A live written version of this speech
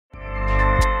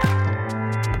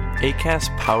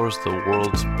Acast powers the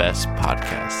world's best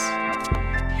podcasts.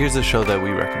 Here's a show that we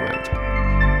recommend.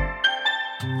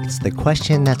 It's the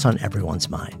question that's on everyone's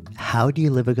mind. How do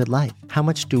you live a good life? How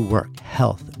much do work,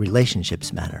 health,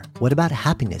 relationships matter? What about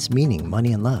happiness, meaning,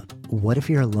 money, and love? What if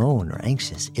you're alone or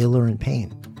anxious, ill or in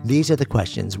pain? These are the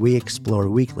questions we explore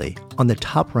weekly on the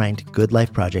top-ranked Good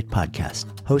Life Project podcast,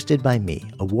 hosted by me,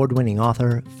 award-winning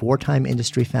author, four-time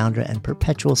industry founder, and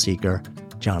perpetual seeker,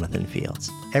 Jonathan Fields.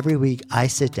 Every week, I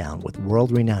sit down with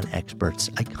world-renowned experts,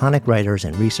 iconic writers,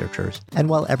 and researchers, and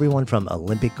while everyone from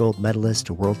Olympic gold medalists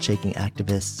to world-shaking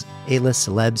activists, A-list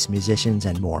celebs, musicians,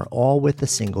 and more, all with a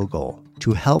single goal: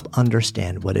 to help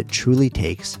understand what it truly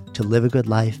takes to live a good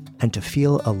life and to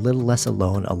feel a little less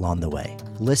alone along the way.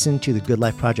 Listen to the Good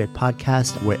Life Project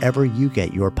podcast wherever you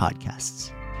get your podcasts.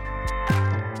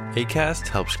 Acast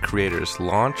helps creators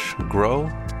launch, grow,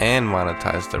 and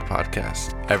monetize their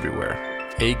podcasts everywhere.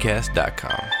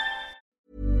 Acast.com.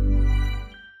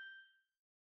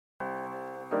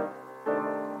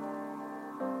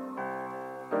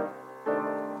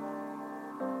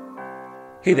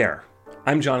 Hey there,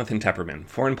 I'm Jonathan Tepperman,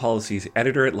 Foreign Policy's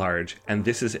Editor-at-Large, and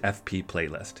this is FP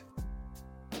Playlist.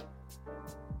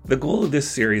 The goal of this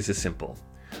series is simple.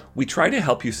 We try to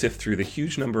help you sift through the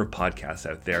huge number of podcasts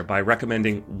out there by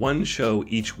recommending one show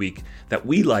each week that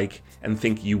we like and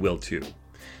think you will too.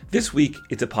 This week,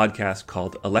 it's a podcast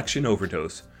called Election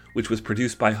Overdose, which was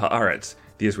produced by Haaretz,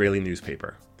 the Israeli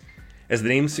newspaper. As the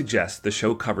name suggests, the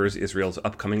show covers Israel's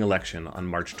upcoming election on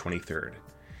March 23rd.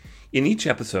 In each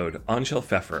episode, Anshel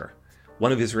Pfeffer,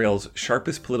 one of Israel's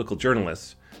sharpest political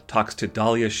journalists, talks to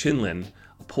Dalia Shinlin,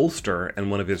 a pollster and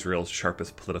one of Israel's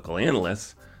sharpest political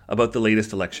analysts, about the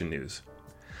latest election news.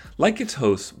 Like its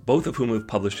hosts, both of whom have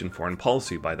published in Foreign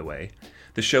Policy, by the way,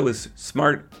 the show is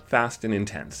smart, fast, and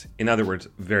intense. In other words,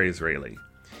 very Israeli.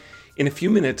 In a few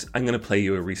minutes, I'm going to play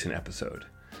you a recent episode.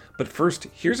 But first,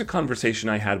 here's a conversation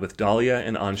I had with Dalia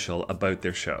and Anshel about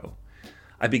their show.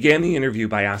 I began the interview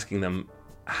by asking them,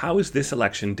 how is this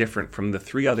election different from the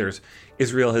three others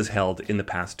Israel has held in the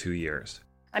past 2 years?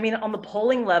 I mean, on the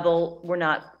polling level,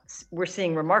 we're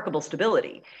seeing remarkable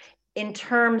stability. In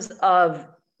terms of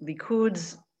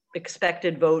Likud's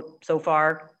expected vote so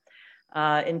far,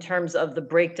 in terms of the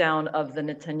breakdown of the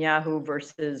Netanyahu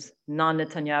versus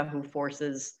non-Netanyahu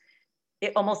forces,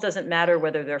 it almost doesn't matter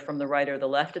whether they're from the right or the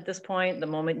left at this point. The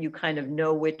moment you kind of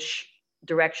know which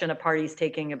direction a party is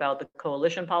taking about the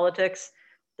coalition politics,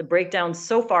 the breakdown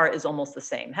so far is almost the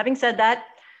same. Having said that,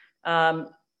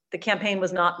 the campaign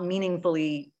was not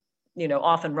meaningfully,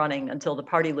 off and running until the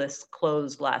party list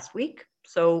closed last week.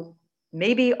 So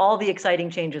maybe all the exciting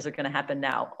changes are going to happen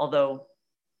now, although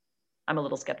I'm a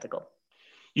little skeptical.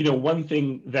 One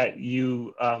thing that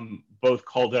you both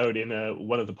called out in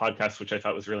one of the podcasts, which I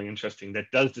thought was really interesting, that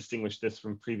does distinguish this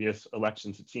from previous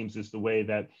elections, it seems, is the way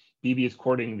that Bibi is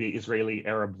courting the Israeli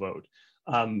Arab vote.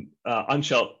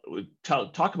 Anshel,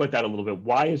 talk about that a little bit.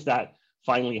 Why is that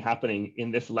finally happening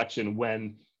in this election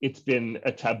when it's been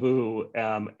a taboo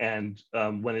and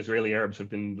when Israeli Arabs have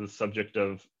been the subject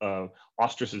of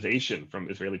ostracization from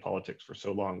Israeli politics for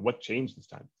so long? What changed this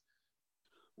time?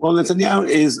 Well, Netanyahu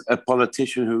is a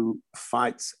politician who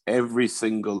fights every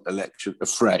single election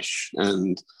afresh.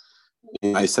 And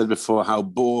I said before how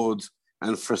bored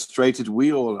and frustrated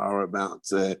we all are about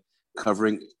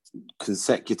covering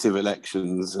consecutive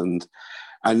elections. And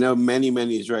I know many,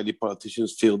 many Israeli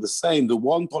politicians feel the same. The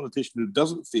one politician who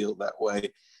doesn't feel that way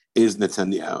is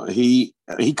Netanyahu.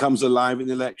 He comes alive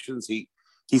in elections. He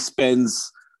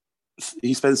spends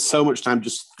so much time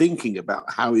just thinking about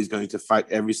how he's going to fight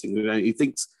every single day. He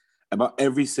thinks about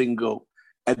every single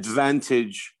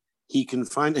advantage he can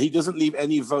find. He doesn't leave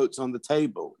any votes on the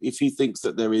table. If he thinks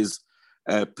that there is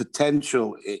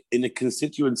potential in a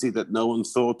constituency that no one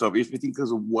thought of, if he thinks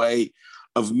there's a way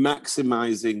of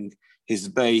maximizing his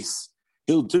base,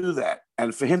 he'll do that.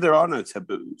 And for him, there are no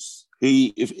taboos.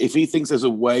 If he thinks there's a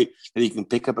way that he can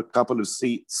pick up a couple of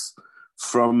seats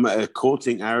from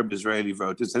courting Arab Israeli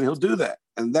voters, and he'll do that.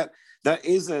 And that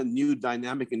is a new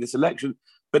dynamic in this election.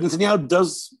 But Netanyahu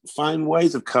does find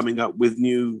ways of coming up with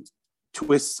new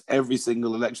twists every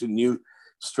single election, new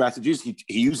strategies. He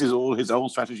uses all his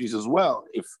old strategies as well,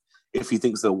 if he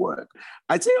thinks they'll work.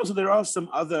 I'd say also there are some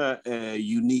other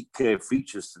unique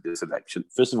features to this election.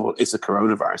 First of all, it's a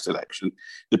coronavirus election.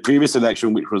 The previous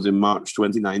election, which was in March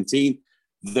 2019,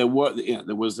 there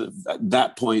was at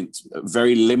that point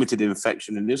very limited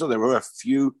infection in Israel. There were a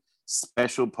few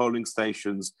special polling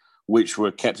stations which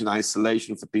were kept in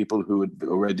isolation for people who had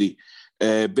already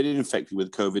been infected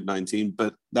with COVID-19,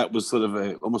 but that was sort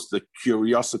of almost the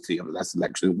curiosity of that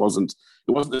election. It wasn't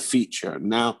a feature.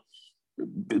 Now,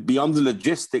 beyond the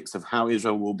logistics of how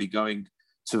Israel will be going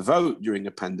to vote during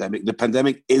a pandemic, the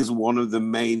pandemic is one of the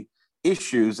main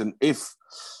issues. And if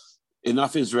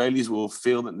enough Israelis will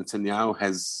feel that Netanyahu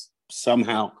has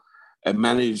somehow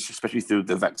managed, especially through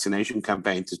the vaccination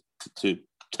campaign, to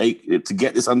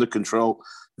get this under control,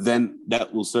 then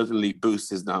that will certainly boost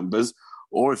his numbers.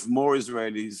 Or if more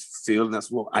Israelis feel, and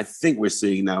that's what I think we're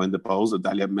seeing now in the polls, that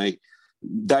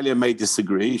Dalia may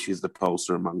disagree. She's the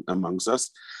pollster amongst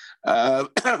us.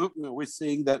 We're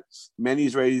seeing that many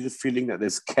Israelis are feeling that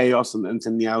there's chaos, and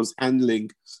Netanyahu's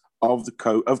handling of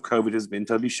COVID has been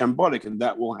totally shambolic, and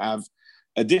that will have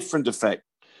a different effect.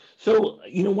 So,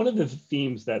 one of the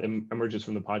themes that emerges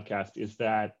from the podcast is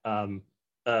that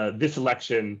this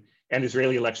election and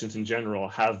Israeli elections in general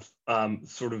have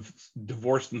sort of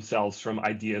divorced themselves from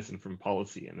ideas and from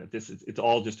policy, and that it's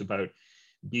all just about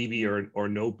Bibi or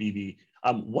no Bibi.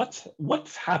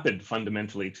 What's happened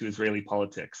fundamentally to Israeli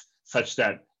politics such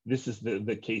that this is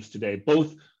the case today?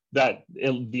 Both that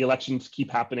the elections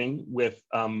keep happening with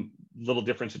little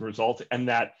difference in results, and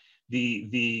that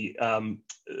the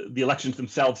elections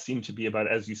themselves seem to be about,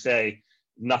 as you say,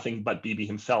 nothing but Bibi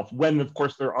himself. When, of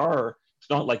course, it's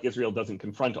not like Israel doesn't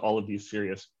confront all of these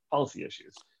serious policy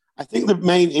issues. I think the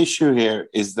main issue here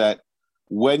is that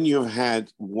when you've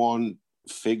had one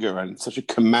figure, and such a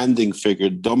commanding figure,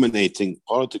 dominating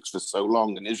politics for so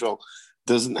long, and Israel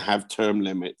doesn't have term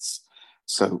limits.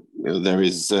 So there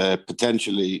is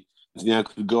potentially, Netanyahu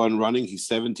could go on running. He's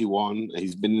 71.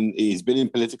 He's been in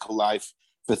political life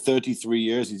for 33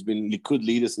 years. He's been Likud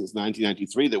leader since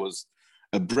 1993. There was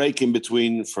a break in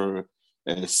between for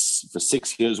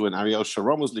 6 years when Ariel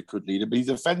Sharon was Likud leader, but he's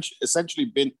essentially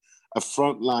been a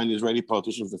frontline Israeli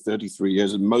politician for 33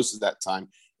 years, and most of that time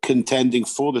contending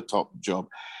for the top job.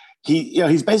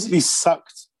 He's basically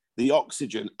sucked the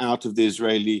oxygen out of the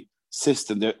Israeli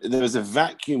system. There is a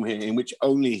vacuum here in which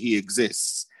only he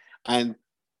exists. And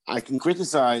I can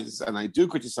criticize, and I do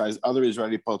criticize, other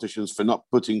Israeli politicians for not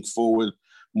putting forward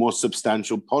more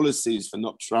substantial policies, for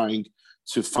not trying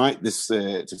to fight this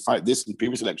in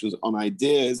previous elections on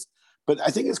ideas. But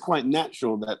I think it's quite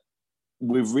natural that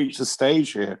we've reached a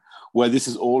stage here where this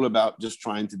is all about just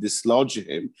trying to dislodge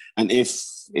him, and if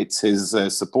it's his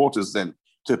supporters, then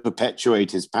to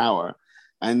perpetuate his power.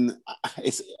 And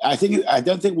I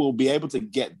don't think we'll be able to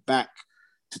get back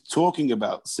to talking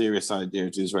about serious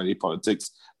ideas in Israeli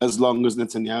politics as long as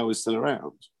Netanyahu is still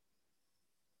around.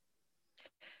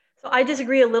 So I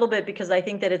disagree a little bit, because I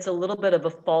think that it's a little bit of a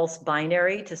false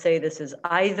binary to say this is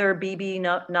either Bibi,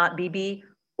 not Bibi,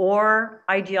 or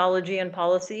ideology and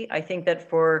policy. I think that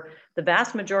for the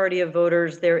vast majority of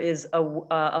voters, there is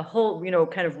a whole,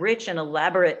 kind of rich and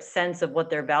elaborate sense of what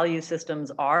their value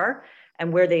systems are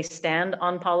and where they stand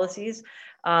on policies.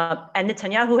 And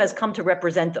Netanyahu has come to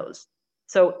represent those.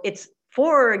 So it's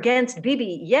for or against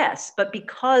Bibi, yes, but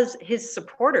because his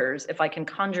supporters, if I can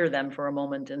conjure them for a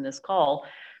moment in this call,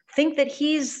 think that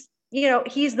he's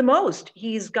the most.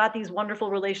 He's got these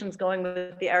wonderful relations going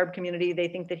with the Arab community. They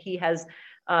think that he has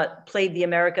played the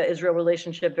America-Israel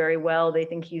relationship very well. They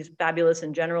think he's fabulous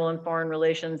in general in foreign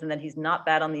relations, and that he's not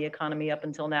bad on the economy up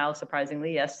until now,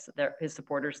 surprisingly. Yes, his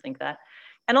supporters think that.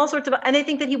 And all sorts of, and they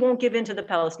think that he won't give in to the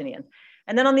Palestinians.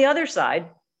 And then on the other side,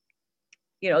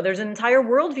 there's an entire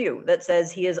worldview that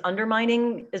says he is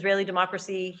undermining Israeli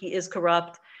democracy, he is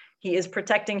corrupt, he is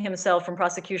protecting himself from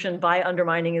prosecution by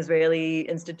undermining Israeli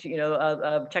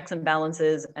checks and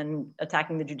balances and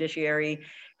attacking the judiciary.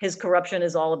 His corruption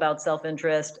is all about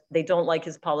self-interest. They don't like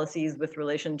his policies with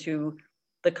relation to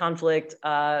the conflict.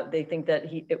 They think that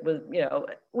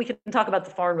we can talk about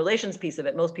the foreign relations piece of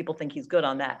it. Most people think he's good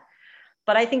on that.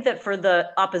 But I think that for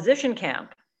the opposition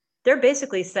camp, they're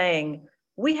basically saying,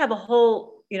 we have a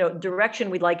whole, direction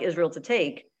we'd like Israel to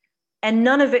take, and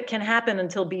none of it can happen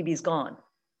until Bibi's gone.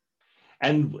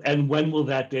 And when will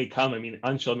that day come? I mean,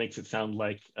 Anshel makes it sound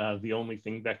like the only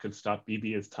thing that could stop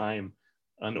Bibi is time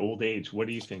and old age. What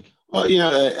do you think? Well,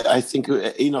 I think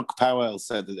Enoch Powell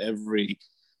said that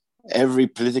every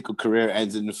political career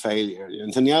ends in failure.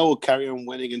 Netanyahu will carry on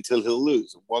winning until he'll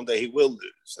lose. One day he will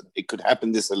lose. And it could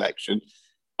happen this election.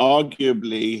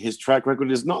 Arguably, his track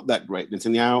record is not that great.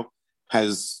 Netanyahu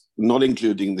has, not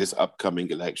including this upcoming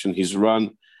election, he's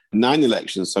run 9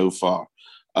 elections so far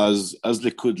as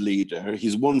Likud leader.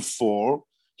 He's won 4,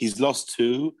 he's lost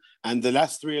 2, and the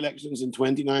last 3 elections in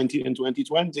 2019 and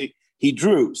 2020, he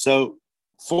drew. So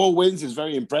 4 wins is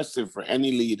very impressive for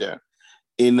any leader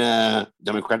in a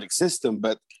democratic system,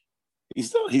 but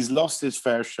he's lost his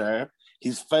fair share.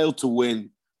 He's failed to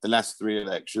win the last 3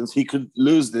 elections. He could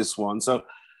lose this one. So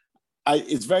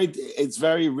it's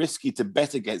very risky to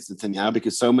bet against Netanyahu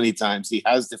because so many times he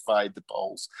has defied the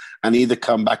polls and either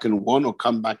come back and won or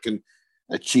come back and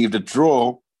achieved a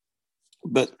draw.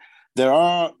 But there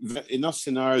are enough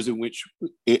scenarios in which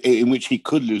he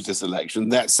could lose this election.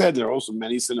 That said, there are also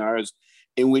many scenarios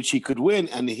in which he could win,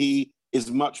 and he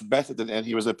is much better than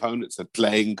any of his opponents at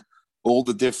playing all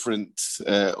the different,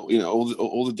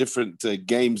 all the different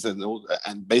games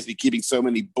and basically keeping so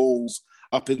many balls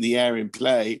up in the air in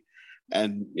play,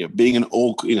 and being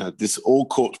this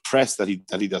all-court press that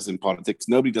he does in politics.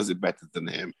 Nobody does it better than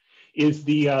him. Is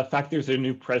the fact there's a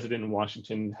new president in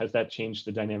Washington, has that changed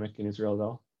the dynamic in Israel at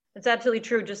all? It's absolutely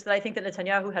true. Just that I think that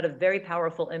Netanyahu had a very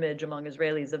powerful image among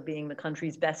Israelis of being the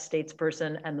country's best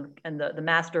statesperson and the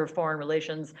master of foreign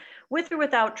relations, with or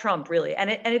without Trump, really. And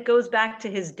it goes back to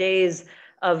his days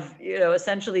of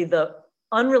essentially the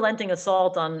unrelenting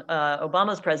assault on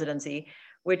Obama's presidency,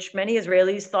 which many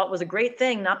Israelis thought was a great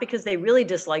thing, not because they really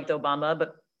disliked Obama,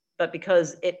 but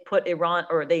because it put Iran,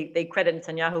 or they credit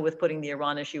Netanyahu with putting the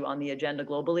Iran issue on the agenda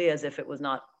globally, as if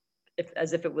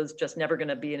it was just never going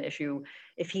to be an issue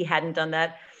if he hadn't done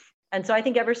that. And so I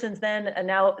think ever since then, and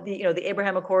now the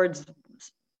Abraham Accords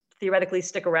theoretically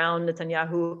stick around,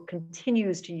 Netanyahu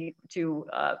continues to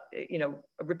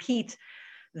repeat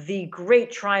the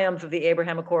great triumph of the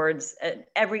Abraham Accords at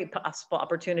every possible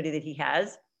opportunity that he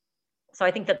has. So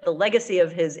I think that the legacy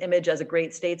of his image as a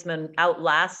great statesman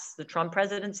outlasts the Trump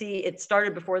presidency. It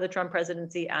started before the Trump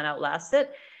presidency and outlasts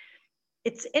it.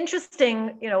 It's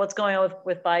interesting, what's going on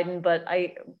with Biden, but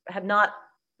I have not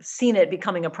seen it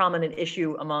becoming a prominent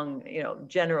issue among,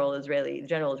 general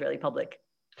Israeli public.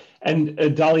 And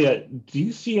Dalia, do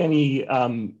you see any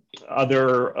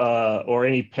other or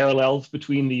any parallels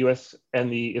between the U.S. and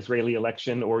the Israeli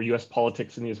election, or U.S.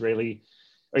 politics and the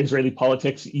Israeli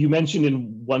politics? You mentioned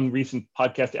in one recent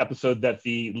podcast episode that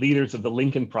the leaders of the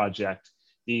Lincoln Project,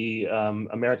 the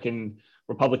American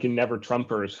Republican Never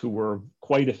Trumpers, who were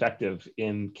quite effective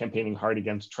in campaigning hard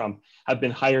against Trump, have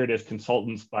been hired as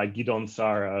consultants by Gideon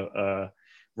Sa'ar, a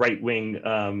right-wing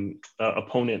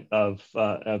opponent of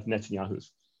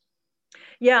Netanyahu's.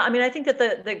 Yeah, I mean, I think that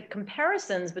the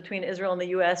comparisons between Israel and the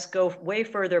U.S. go way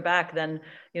further back than,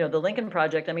 the Lincoln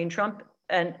Project. I mean, Trump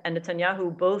and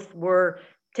Netanyahu both were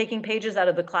taking pages out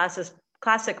of the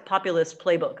classic populist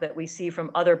playbook that we see from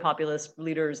other populist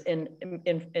leaders in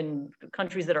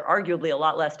countries that are arguably a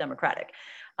lot less democratic.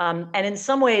 And in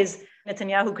some ways,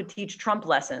 Netanyahu could teach Trump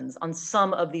lessons on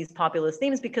some of these populist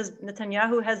themes, because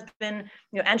Netanyahu has been,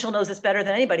 Anshel knows this better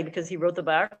than anybody because he wrote the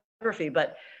biography,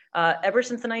 but ever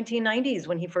since the 1990s,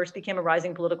 when he first became a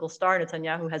rising political star,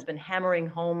 Netanyahu has been hammering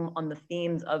home on the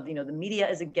themes of, the media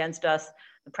is against us,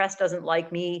 the press doesn't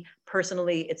like me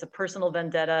personally, it's a personal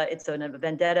vendetta, it's a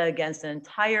vendetta against an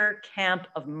entire camp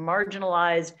of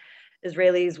marginalized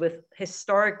Israelis with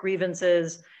historic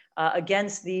grievances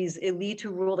against these elite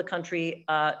who rule the country.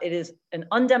 It is an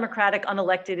undemocratic,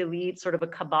 unelected elite, sort of a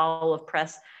cabal of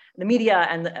press, the media,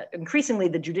 and increasingly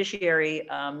the judiciary,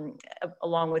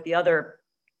 along with the other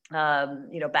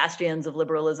bastions of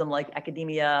liberalism like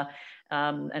academia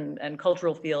and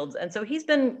cultural fields. And so he's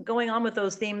been going on with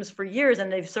those themes for years,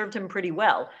 and they've served him pretty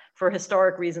well for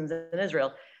historic reasons in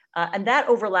Israel. And that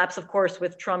overlaps, of course,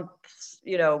 with Trump's,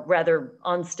 rather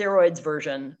on steroids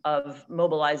version of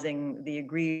mobilizing the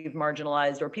aggrieved,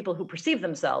 marginalized, or people who perceive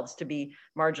themselves to be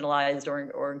marginalized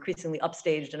or increasingly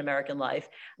upstaged in American life.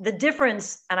 The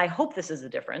difference, and I hope this is a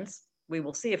difference, we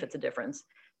will see if it's a difference,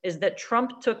 is that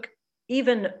Trump took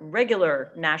even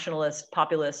regular nationalist,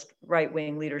 populist,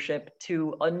 right-wing leadership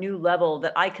to a new level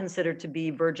that I consider to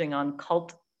be verging on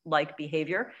cult-like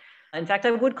behavior. In fact,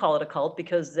 I would call it a cult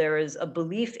because there is a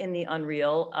belief in the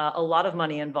unreal, a lot of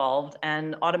money involved,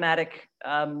 and automatic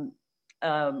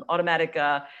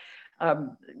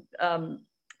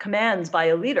commands by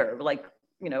a leader. Like,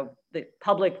 the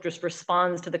public just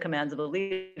responds to the commands of a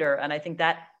leader, and I think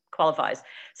that qualifies.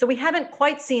 So we haven't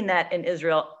quite seen that in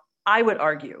Israel, I would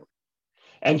argue.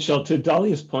 And Shel, to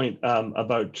Dalia's point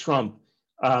about Trump,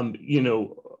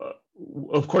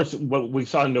 of course, what we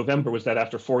saw in November was that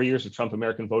after 4 years of Trump,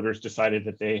 American voters decided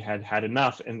that they had had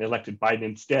enough and elected Biden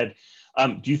instead.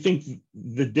 Do you think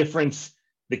the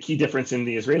key difference in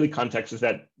the Israeli context is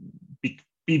that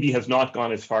Bibi has not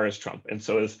gone as far as Trump, and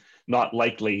so is not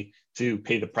likely to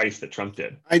pay the price that Trump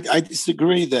did? I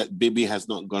disagree that Bibi has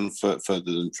not gone further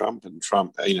than Trump. And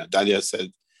Trump, Dalia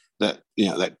said that,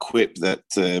 that quip that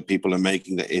people are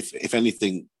making, that if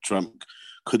anything, Trump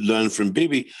could learn from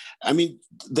Bibi. I mean,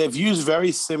 they've used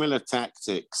very similar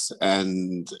tactics,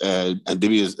 and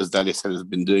Bibi, as Dalia said, has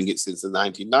been doing it since the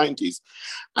 1990s.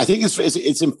 I think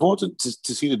it's important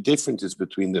to see the differences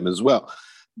between them as well.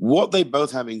 What they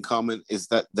both have in common is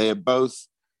that they are both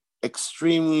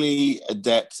extremely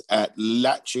adept at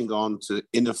latching on to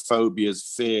inner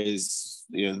phobias, fears,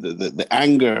 the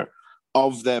anger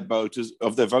of their voters,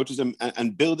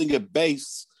 and building a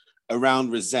base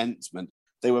around resentment.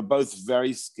 They were both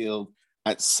very skilled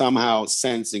at somehow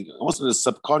sensing, also at a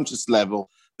subconscious level,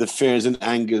 the fears and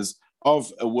angers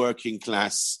of a working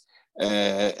class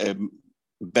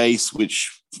base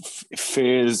which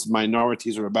fears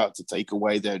minorities are about to take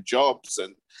away their jobs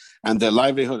and their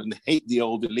livelihood, and hate the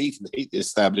old elite and hate the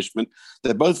establishment.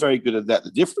 They're both very good at that. The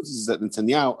difference is that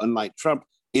Netanyahu, unlike Trump,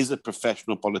 is a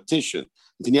professional politician.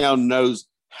 Netanyahu knows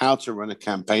how to run a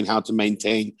campaign, how to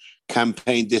maintain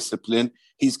campaign discipline.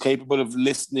 He's capable of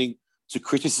listening to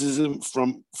criticism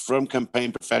from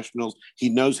campaign professionals. He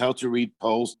knows how to read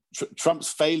polls.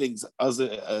 Trump's failings as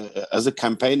a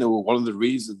campaigner were one of the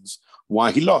reasons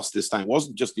why he lost this time. It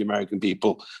wasn't just the American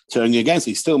people turning against.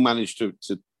 He still managed to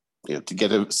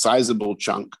get a sizable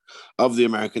chunk of the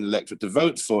American electorate to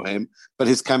vote for him, but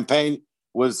his campaign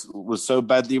was so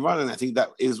badly run, and I think that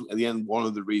is, at the end, one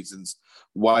of the reasons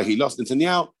why he lost.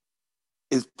 Netanyahu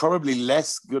is probably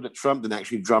less good at Trump than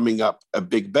actually drumming up a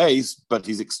big base, but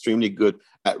he's extremely good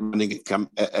at running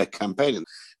a campaign.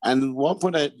 And one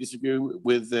point I disagree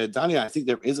with Dalia, I think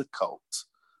there is a cult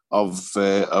of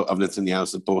Netanyahu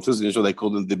supporters. In Israel, they call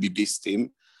them the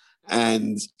Bibistim.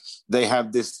 And they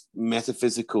have this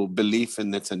metaphysical belief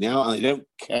in Netanyahu, and they don't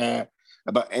care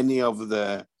about any of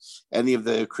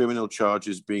the criminal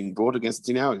charges being brought against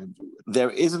Netanyahu. There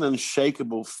is an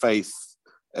unshakable faith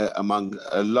among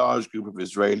a large group of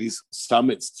Israelis,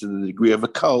 some it's to the degree of a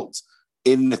cult,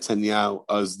 in Netanyahu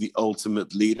as the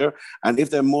ultimate leader. And if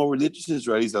they're more religious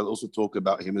Israelis, they'll also talk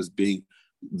about him as being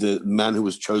the man who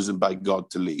was chosen by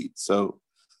God to lead. So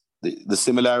the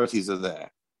similarities are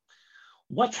there.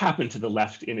 What's happened to the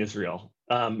left in Israel?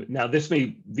 Now,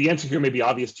 the answer here may be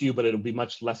obvious to you, but it'll be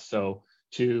much less so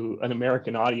to an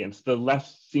American audience. The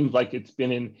left seems like it's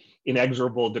been in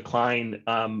inexorable decline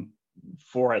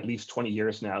for at least 20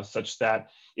 years now, such that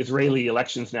Israeli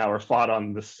elections now are fought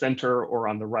on the center or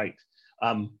on the right.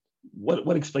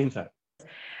 What explains that?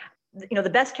 The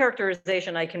best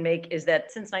characterization I can make is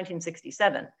that since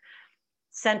 1967,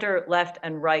 center, left,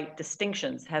 and right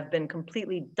distinctions have been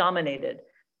completely dominated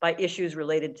by issues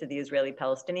related to the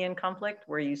Israeli-Palestinian conflict,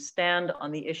 where you stand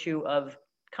on the issue of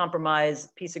compromise,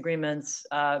 peace agreements,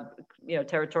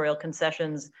 territorial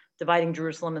concessions, dividing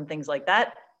Jerusalem and things like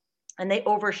that. And they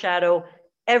overshadow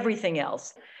everything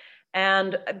else.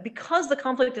 And because the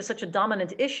conflict is such a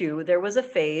dominant issue, there was a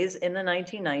phase in the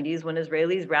 1990s when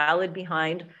Israelis rallied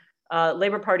behind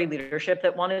Labor Party leadership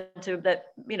that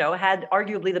had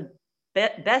arguably the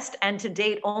best and to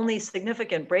date only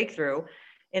significant breakthrough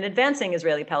in advancing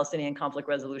Israeli-Palestinian conflict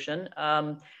resolution.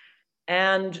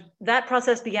 And that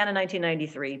process began in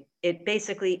 1993. It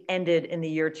basically ended in the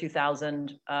year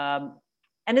 2000. And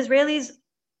Israelis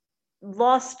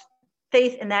lost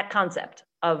faith in that concept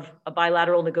of a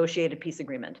bilateral negotiated peace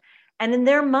agreement. And in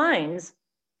their minds,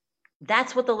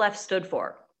 that's what the left stood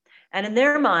for. And in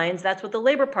their minds, that's what the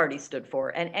Labor Party stood for,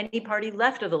 and any party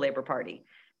left of the Labor Party.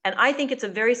 And I think it's a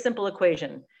very simple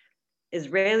equation.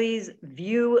 Israelis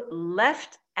view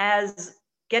left as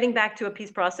getting back to a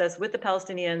peace process with the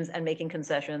Palestinians and making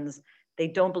concessions. They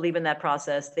don't believe in that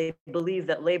process. They believe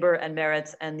that Labor and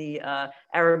Meretz and the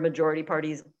Arab majority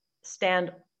parties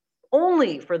stand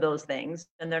only for those things,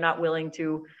 and they're not willing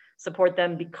to support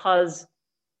them because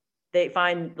they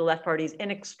find the left parties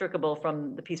inextricable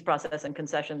from the peace process and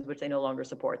concessions, which they no longer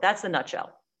support. That's the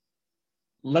nutshell.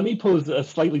 Let me pose a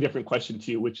slightly different question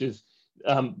to you, which is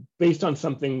based on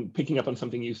picking up on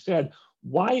something you said.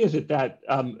 Why is it that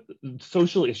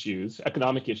social issues,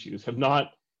 economic issues, have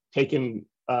not taken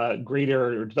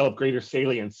developed greater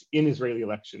salience in Israeli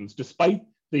elections, despite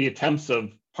the attempts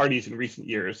of parties in recent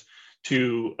years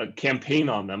to campaign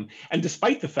on them, and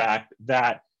despite the fact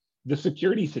that the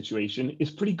security situation is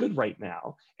pretty good right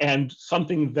now, and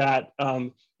something that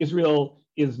Israel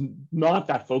is not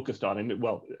that focused on, and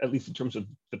well, at least in terms of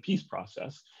the peace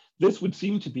process, this would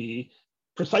seem to be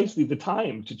precisely the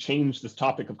time to change this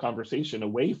topic of conversation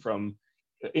away from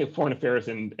foreign affairs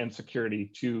and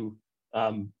security to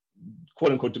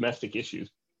quote unquote domestic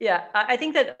issues. Yeah, I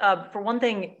think that for one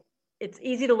thing, it's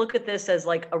easy to look at this as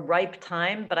like a ripe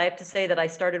time, but I have to say that I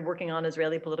started working on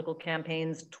Israeli political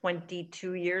campaigns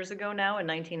 22 years ago now in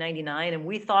 1999. And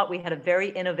we thought we had a very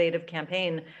innovative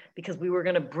campaign because we were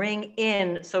going to bring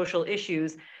in social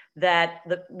issues that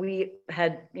we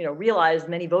had realized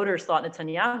many voters thought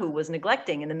Netanyahu was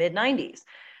neglecting in the mid 90s.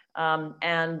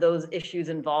 And those issues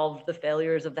involved the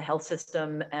failures of the health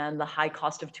system and the high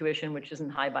cost of tuition, which isn't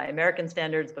high by American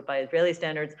standards, but by Israeli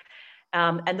standards.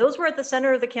 And those were at the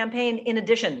center of the campaign, in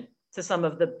addition to some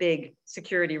of the big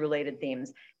security-related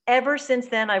themes. Ever since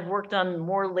then, I've worked on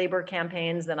more labor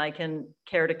campaigns than I can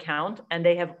care to count, and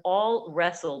they have all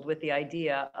wrestled with the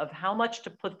idea of how much to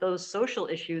put those social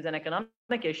issues and economic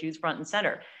issues front and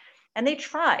center. And they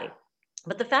try.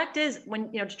 But the fact is,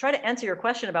 when to try to answer your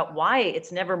question about why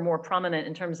it's never more prominent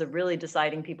in terms of really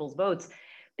deciding people's votes,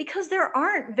 because there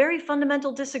aren't very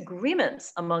fundamental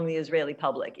disagreements among the Israeli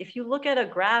public. If you look at a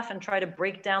graph and try to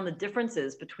break down the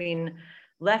differences between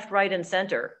left, right, and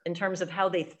center in terms of how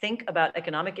they think about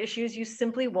economic issues, you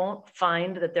simply won't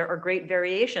find that there are great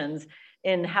variations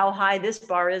in how high this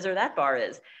bar is or that bar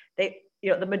is.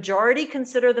 The majority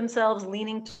consider themselves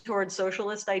leaning towards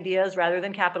socialist ideas rather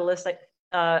than capitalist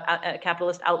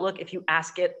outlook, if you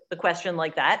ask it the question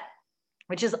like that,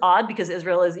 which is odd because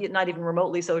Israel is not even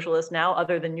remotely socialist now,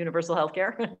 other than universal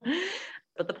healthcare.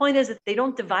 But the point is that they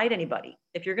don't divide anybody.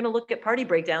 If you're going to look at party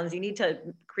breakdowns, you need to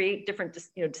create different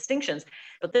distinctions,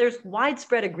 but there's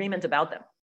widespread agreement about them.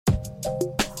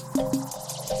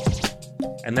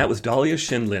 And that was Dalia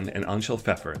Schindlin and Anshel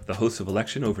Pfeffer, the hosts of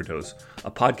Election Overdose,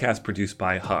 a podcast produced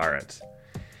by Haaretz.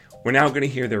 We're now going to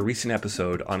hear their recent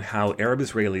episode on how Arab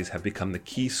Israelis have become the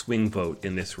key swing vote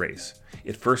in this race.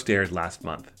 It first aired last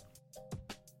month.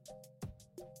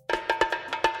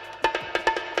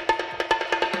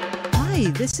 Hi,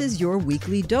 this is your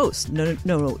weekly dose. No,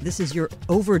 this is your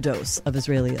overdose of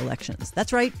Israeli elections.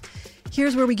 That's right.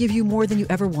 Here's where we give you more than you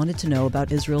ever wanted to know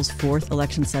about Israel's fourth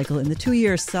election cycle in the 2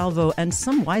 years salvo, and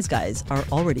some wise guys are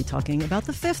already talking about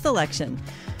the fifth election.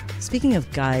 Speaking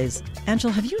of guys,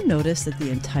 Anshel, have you noticed that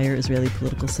the entire Israeli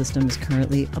political system is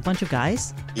currently a bunch of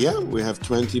guys? Yeah, we have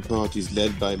 20 parties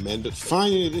led by men, but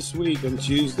finally this week on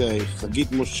Tuesday, Hagit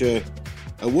Moshe,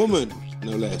 a woman,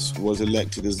 no less, was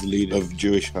elected as the leader of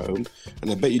Jewish Home,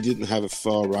 and I bet you didn't have a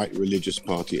far-right religious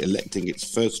party electing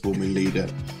its first woman leader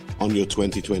on your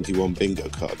 2021 bingo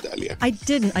card, Dalia. I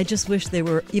didn't. I just wish they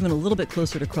were even a little bit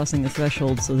closer to crossing the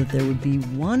threshold so that there would be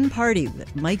one party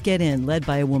that might get in, led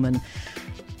by a woman.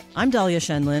 I'm Dalia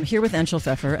Schindlin, here with Anshel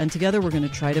Pfeffer, and together we're going to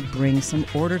try to bring some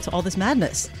order to all this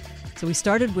madness. So we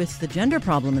started with the gender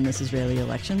problem in this Israeli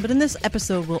election, but in this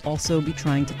episode we'll also be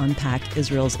trying to unpack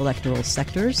Israel's electoral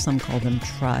sectors. Some call them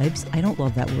tribes. I don't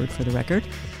love that word, for the record.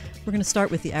 We're going to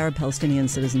start with the Arab Palestinian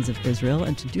citizens of Israel,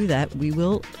 and to do that we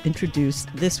will introduce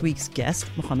this week's guest,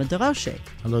 Mohammad Darawshe.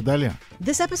 Hello, Dalia.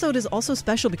 This episode is also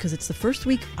special because it's the first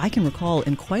week I can recall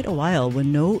in quite a while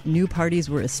when no new parties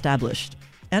were established.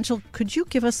 Anshel, could you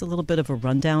give us a little bit of a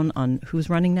rundown on who's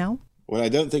running now? Well, I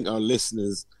don't think our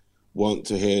listeners want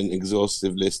to hear an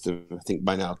exhaustive list of, I think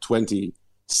by now, 20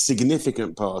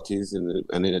 significant parties,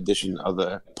 and in addition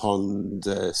other pond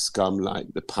scum like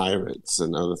the Pirates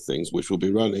and other things which will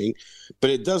be running. But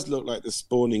it does look like the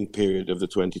spawning period of the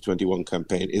 2021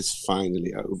 campaign is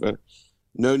finally over.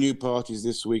 No new parties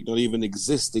this week, not even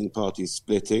existing parties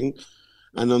splitting.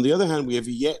 And on the other hand, we have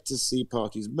yet to see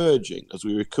parties merging. As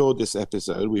we record this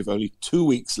episode, we have only 2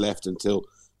 weeks left until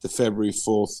the February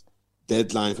 4th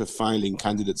deadline for filing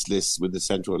candidates lists with the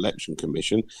Central Election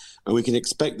Commission. And we can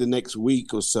expect the next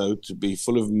week or so to be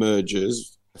full of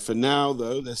mergers. For now,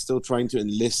 though, they're still trying to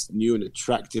enlist new and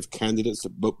attractive candidates to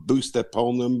boost their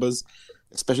poll numbers,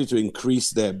 especially to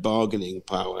increase their bargaining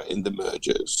power in the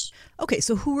mergers. Okay,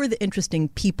 so who were the interesting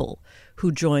people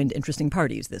who joined interesting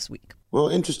parties this week? Well,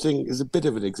 interesting is a bit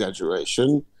of an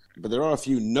exaggeration, but there are a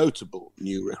few notable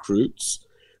new recruits.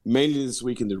 Mainly this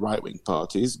week in the right-wing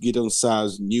parties. Gideon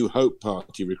Saar's New Hope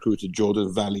party recruited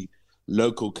Jordan Valley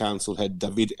local council head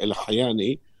David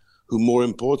El-Hayani, who more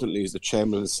importantly is the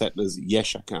chairman of Settlers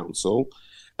Yesha Council.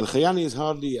 El-Hayani is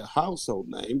hardly a household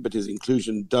name, but his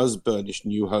inclusion does burnish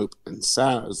New Hope and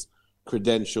Saar's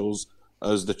credentials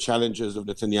as the challengers of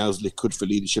Netanyahu's Likud for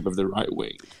leadership of the right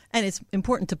wing. And it's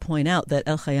important to point out that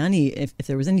El-Hayani, if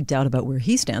there was any doubt about where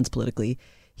he stands politically,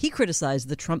 he criticized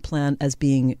the Trump plan as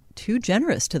being too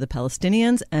generous to the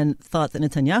Palestinians and thought that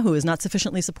Netanyahu is not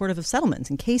sufficiently supportive of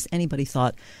settlements, in case anybody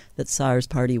thought that Saar's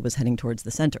party was heading towards the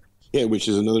center. Yeah, which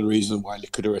is another reason why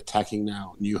Likud are attacking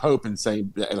now New Hope and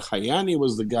saying that El-Hayani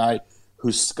was the guy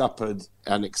who scuppered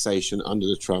annexation under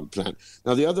the Trump plan.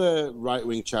 Now, the other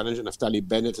right-wing challenger, Naftali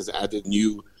Bennett, has added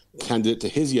new candidate to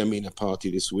his Yamina party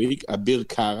this week, Abir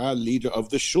Kara, leader of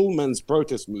the Schulman's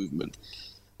protest movement.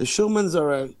 The Schulmans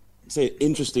are an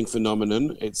interesting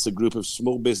phenomenon. It's a group of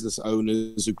small business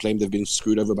owners who claim they've been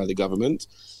screwed over by the government.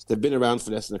 They've been around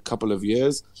for less than a couple of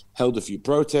years, held a few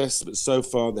protests, but so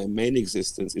far their main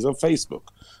existence is on Facebook,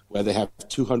 where they have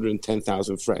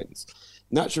 210,000 friends.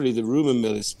 Naturally, the rumor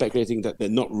mill is speculating that they're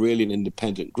not really an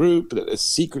independent group, but that they're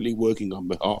secretly working on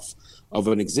behalf of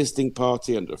an existing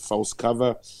party under false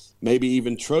cover, maybe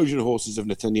even Trojan horses of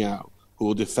Netanyahu, who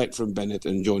will defect from Bennett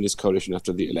and join his coalition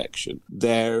after the election.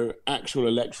 Their actual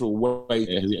electoral weight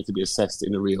has yet to be assessed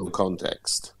in a real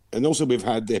context. And also we've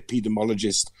had the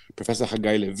epidemiologist, Professor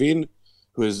Haggai Levin,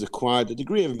 who has acquired a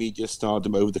degree of media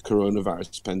stardom over the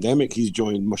coronavirus pandemic. He's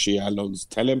joined Moshe Ya'alon's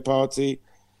Telem party,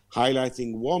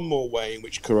 highlighting one more way in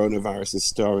which coronavirus is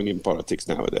starring in politics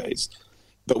nowadays.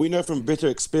 But we know from bitter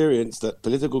experience that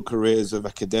political careers of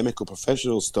academic or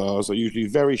professional stars are usually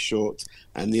very short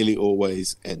and nearly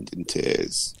always end in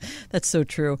tears. That's so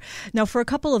true. Now, for a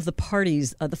couple of the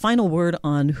parties, the final word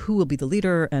on who will be the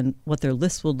leader and what their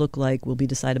lists will look like will be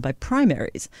decided by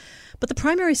primaries. But the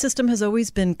primary system has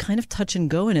always been kind of touch and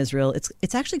go in Israel.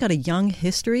 It's actually got a young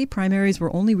history. Primaries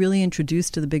were only really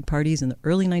introduced to the big parties in the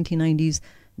early 1990s.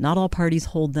 Not all parties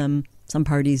hold them. Some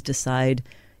parties decide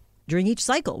during each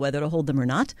cycle whether to hold them or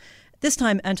not. This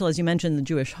time, Angela, as you mentioned, the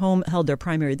Jewish Home held their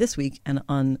primary this week, and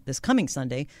on this coming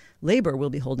Sunday, Labor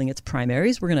will be holding its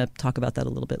primaries. We're going to talk about that a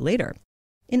little bit later.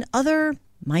 In other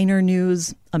minor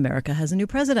news, America has a new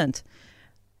president.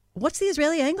 What's the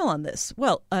Israeli angle on this?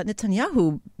 Well,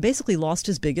 Netanyahu basically lost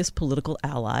his biggest political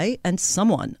ally, and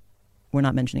someone, we're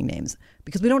not mentioning names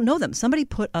because we don't know them. Somebody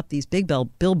put up these big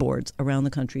billboards around the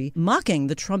country mocking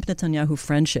the Trump-Netanyahu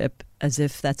friendship as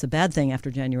if that's a bad thing after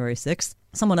January 6th.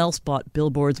 Someone else bought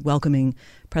billboards welcoming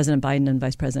President Biden and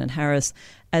Vice President Harris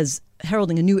as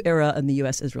heralding a new era in the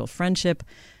U.S.-Israel friendship.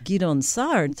 Gideon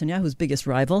Sa'ar, Netanyahu's biggest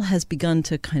rival, has begun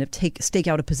to kind of stake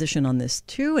out a position on this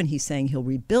too, and he's saying he'll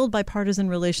rebuild bipartisan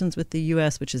relations with the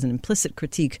U.S., which is an implicit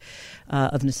critique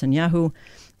of Netanyahu.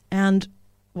 And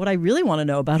what I really want to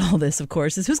know about all this, of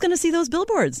course, is who's going to see those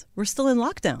billboards? We're still in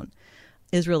lockdown.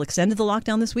 Israel extended the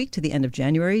lockdown this week to the end of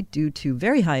January due to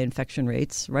very high infection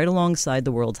rates, right alongside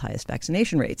the world's highest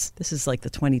vaccination rates. This is like the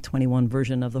 2021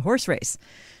 version of the horse race.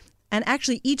 And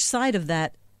actually, each side of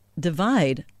that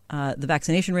divide, the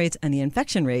vaccination rates and the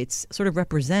infection rates, sort of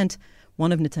represent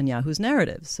one of Netanyahu's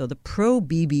narratives. So the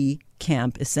pro-Bibi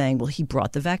camp is saying, well, he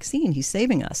brought the vaccine, he's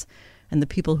saving us. And the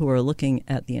people who are looking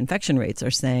at the infection rates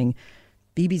are saying,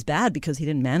 Bibi's bad because he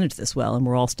didn't manage this well, and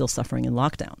we're all still suffering in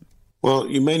lockdown. Well,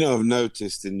 you may not have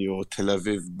noticed in your Tel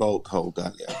Aviv bolt hole,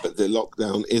 Dalia, but the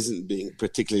lockdown isn't being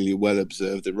particularly well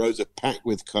observed. The roads are packed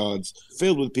with cards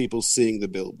filled with people seeing the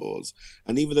billboards.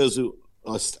 And even those who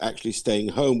are actually staying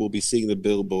home will be seeing the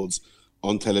billboards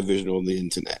on television or on the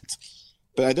internet.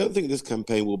 But I don't think this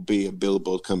campaign will be a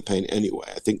billboard campaign anyway.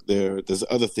 I think there's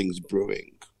other things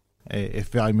brewing.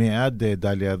 If I may add,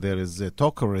 Dalia, there is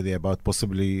talk already about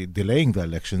possibly delaying the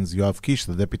elections. Yoav Kish,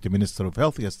 the Deputy Minister of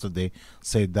Health, yesterday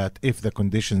said that if the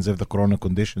corona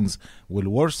conditions will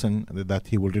worsen, that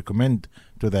he will recommend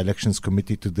to the Elections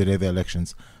Committee to delay the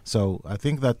elections. So I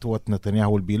think that what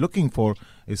Netanyahu will be looking for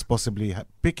is possibly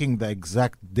picking the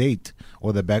exact date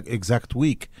or the exact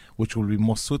week which will be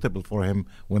most suitable for him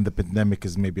when the pandemic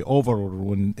is maybe over or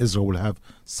when Israel will have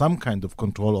some kind of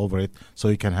control over it, so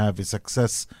he can have a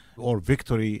success or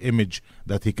victory image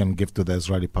that he can give to the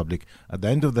Israeli public. At the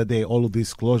end of the day, all of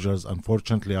these closures,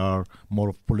 unfortunately, are more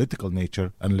of political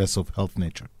nature and less of health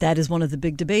nature. That is one of the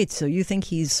big debates. So you think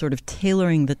he's sort of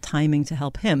tailoring the timing to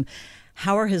help him.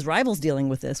 How are his rivals dealing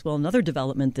with this? Well, another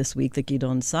development this week that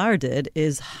Gideon Sa'ar did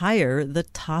is hire the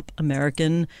top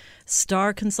American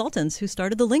star consultants who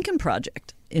started the Lincoln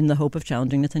Project in the hope of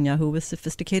challenging Netanyahu with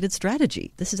sophisticated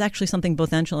strategy. This is actually something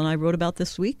both Angela and I wrote about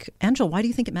this week. Angela, why do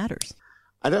you think it matters?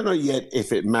 I don't know yet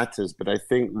if it matters, but I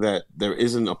think that there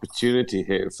is an opportunity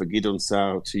here for Gideon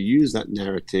Sa'ar to use that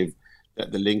narrative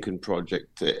that the Lincoln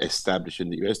Project established in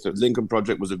the U.S. The Lincoln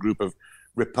Project was a group of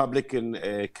Republican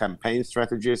campaign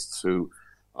strategists who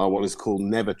are what is called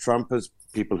never Trumpers,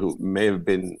 people who may have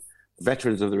been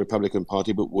veterans of the Republican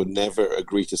Party but would never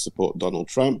agree to support Donald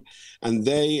Trump. And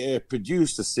they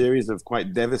produced a series of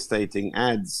quite devastating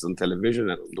ads on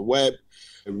television and on the web,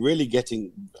 really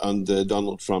getting under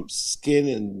Donald Trump's skin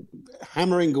and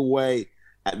hammering away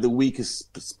at the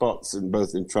weakest spots in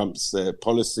both in Trump's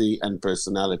policy and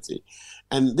personality.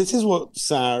 And this is what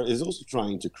Sa'ar is also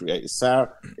trying to create.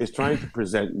 Sa'ar is trying to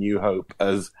present New Hope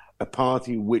as a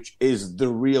party which is the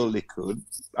real Likud.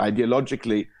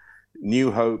 Ideologically,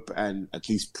 New Hope and at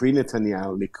least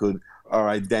pre-Netanyahu Likud are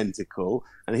identical.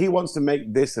 And he wants to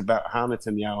make this about how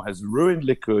Netanyahu has ruined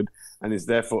Likud and is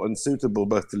therefore unsuitable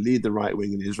both to lead the right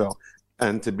wing in Israel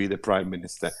and to be the prime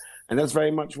minister. And that's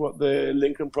very much what the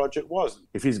Lincoln Project was.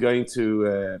 If he's going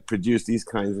to produce these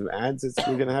kinds of ads,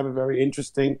 we're going to have a very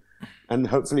interesting and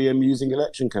hopefully amusing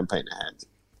election campaign ahead.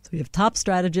 we have top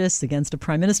strategists against a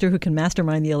prime minister who can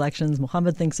mastermind the elections.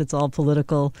 Mohammed thinks it's all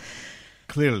political.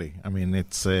 Clearly, I mean,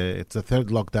 it's a third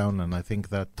lockdown, and I think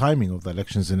that timing of the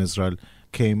elections in Israel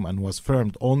came and was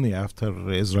firmed only after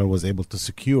Israel was able to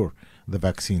secure the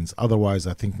vaccines. Otherwise,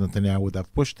 I think Netanyahu would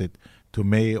have pushed it to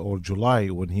May or July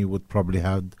when he would probably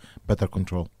have better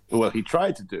control. Well, he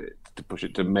tried to do it, to push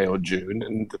it to May or June,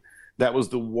 and that was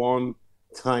the one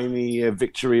tiny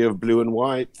victory of blue and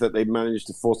white that they managed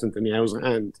to force Netanyahu's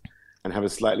hand and have a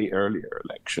slightly earlier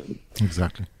election.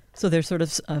 Exactly. So they're sort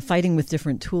of fighting with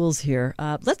different tools here.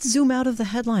 Let's zoom out of the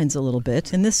headlines a little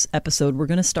bit. In this episode, we're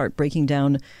going to start breaking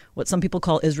down what some people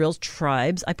call Israel's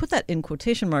tribes. I put that in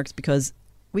quotation marks because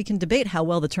we can debate how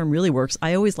well the term really works.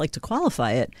 I always like to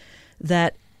qualify it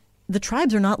that the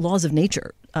tribes are not laws of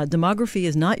nature. Demography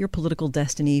is not your political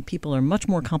destiny. People are much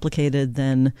more complicated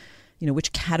than,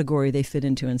 which category they fit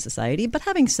into in society. But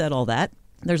having said all that,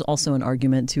 there's also an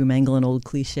argument to mangle an old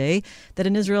cliche that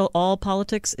in Israel, all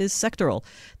politics is sectoral.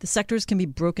 The sectors can be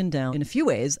broken down in a few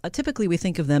ways. Typically, we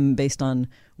think of them based on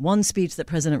one speech that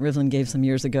President Rivlin gave some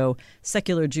years ago.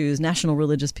 Secular Jews, national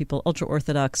religious people,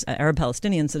 ultra-Orthodox, Arab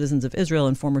Palestinian citizens of Israel,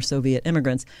 and former Soviet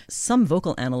immigrants. Some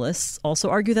vocal analysts also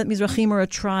argue that Mizrahim are a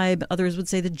tribe. Others would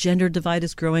say the gender divide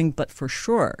is growing. But for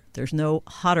sure, there's no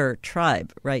hotter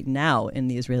tribe right now in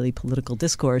the Israeli political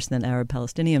discourse than Arab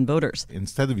Palestinian voters.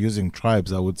 Instead of using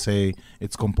tribes, I would say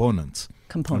it's components.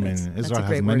 Components. I mean, Israel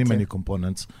has many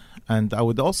components. And I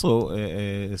would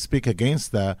also speak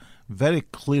against the very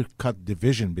clear-cut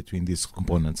division between these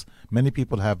components. Many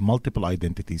people have multiple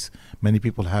identities. Many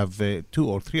people have 2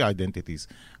 or 3 identities.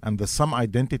 And the sum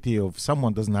identity of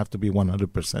someone doesn't have to be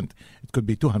 100%. It could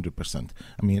be 200%.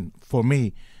 I mean, for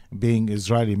me, being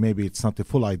Israeli, maybe it's not a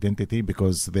full identity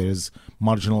because there's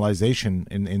marginalization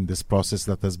in this process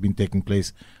that has been taking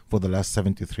place for the last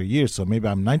 73 years. So maybe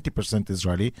I'm 90%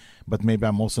 Israeli, but maybe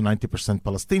I'm also 90%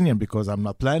 Palestinian because I'm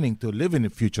not planning to live in a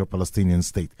future Palestinian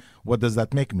state. What does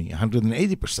that make me?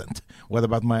 180%. What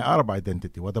about my Arab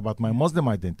identity? What about my Muslim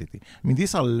identity? I mean,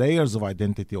 these are layers of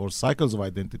identity or cycles of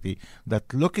identity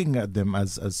that looking at them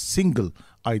as single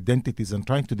identities and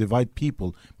trying to divide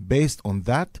people based on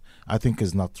that, I think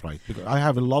is not right. Because I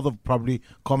have a lot of probably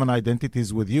common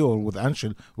identities with you or with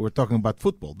Anshel who are talking about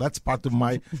football. That's part of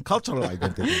my cultural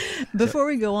identity. Before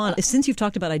we go on, since you've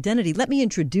talked about identity, let me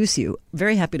introduce you.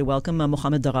 Very happy to welcome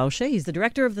Mohammed Daraoushe. He's the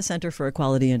director of the Center for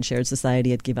Equality and Shared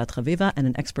Society at Givat Chaviva and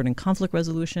an expert in conflict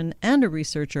resolution and a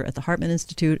researcher at the Hartman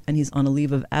Institute, and he's on a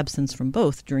leave of absence from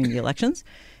both during the elections.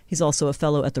 He's also a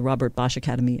fellow at the Robert Bosch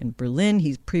Academy in Berlin.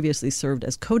 He's previously served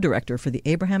as co-director for the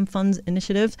Abraham Funds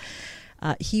Initiative.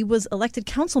 He was elected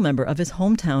council member of his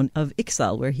hometown of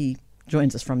Iksal, where he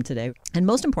joins us from today. And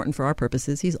most important for our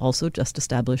purposes, he's also just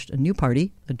established a new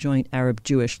party, a joint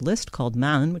Arab-Jewish list called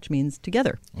Ma'an, which means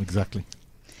together. Exactly.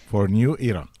 For a new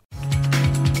era.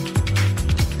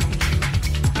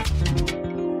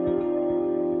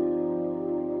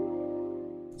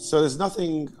 So there's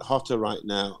nothing hotter right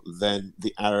now than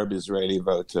the Arab-Israeli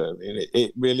voter.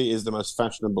 It really is the most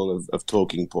fashionable of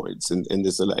talking points in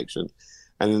this election.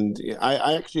 And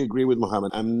I actually agree with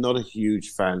Mohammed. I'm not a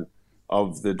huge fan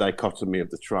of the dichotomy of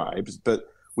the tribes, but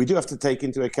we do have to take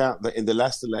into account that in the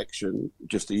last election,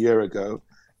 just a year ago,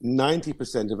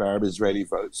 90% of Arab-Israeli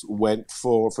votes went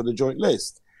for the joint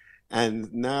list.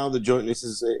 And now the joint list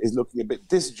is looking a bit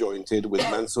disjointed with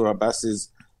Mansour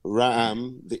Abbas's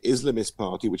Ra'am, the Islamist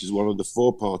party, which is one of the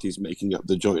 4 parties making up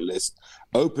the joint list,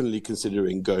 openly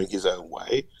considering going his own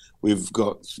way. We've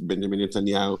got Benjamin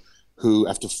Netanyahu, who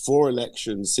after 4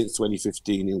 elections since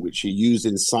 2015 in which he used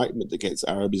incitement against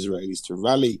Arab Israelis to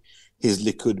rally his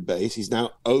Likud base, he's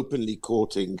now openly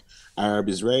courting Arab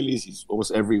Israelis. He's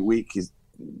almost every week he's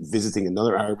visiting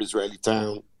another Arab Israeli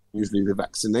town, usually the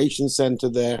vaccination center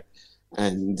there.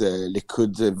 And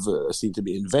Likud have seem to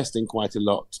be investing quite a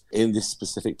lot in this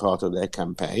specific part of their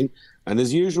campaign. And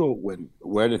as usual,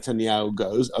 where Netanyahu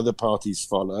goes, other parties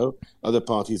follow. Other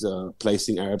parties are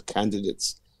placing Arab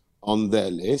candidates on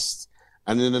their list.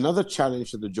 And in another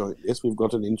challenge to the joint list, we've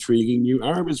got an intriguing new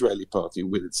Arab-Israeli party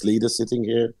with its leader sitting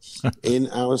here in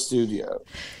our studio.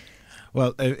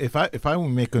 Well, if I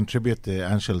may contribute,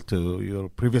 Anshel, to your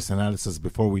previous analysis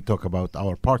before we talk about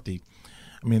our party,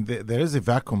 I mean, there is a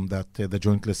vacuum that the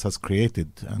joint list has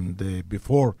created. And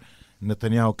before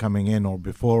Netanyahu coming in or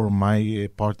before my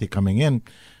party coming in,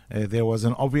 there was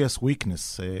an obvious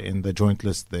weakness in the joint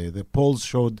list. The polls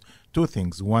showed 2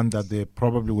 things. One, that they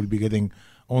probably will be getting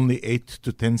only 8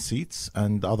 to 10 seats,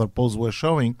 and other polls were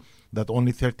showing that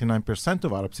only 39%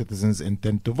 of Arab citizens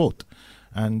intend to vote.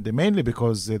 And mainly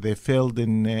because they failed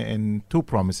in 2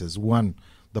 promises. One,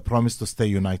 the promise to stay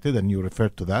united, and you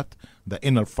referred to that. The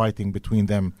inner fighting between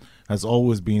them has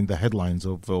always been the headlines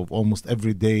of almost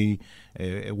everyday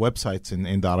websites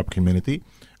in the Arab community.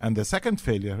 And the second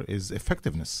failure is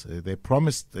effectiveness. They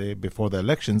promised before the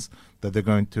elections that they're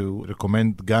going to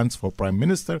recommend Gantz for prime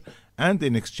minister, and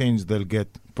in exchange they'll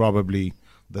get probably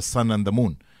the sun and the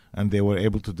moon. And they were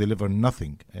able to deliver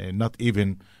nothing, not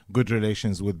even good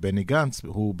relations with Benny Gantz,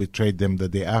 who betrayed them the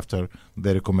day after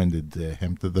they recommended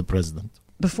him to the president.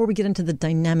 Before we get into the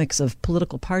dynamics of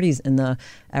political parties in the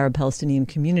Arab-Palestinian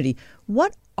community,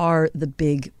 what are the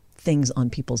big things on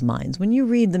people's minds? When you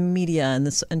read the media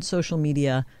and social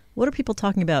media, what are people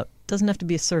talking about? It doesn't have to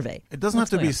be a survey. It doesn't have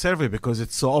to be a survey because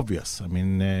it's so obvious. I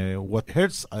mean, what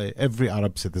hurts every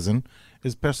Arab citizen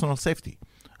is personal safety.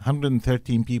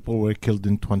 113 people were killed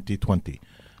in 2020,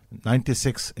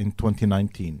 96 in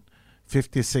 2019,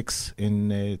 56 in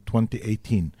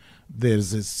 2018.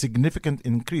 There's a significant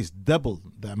increase, double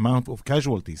the amount of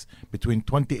casualties between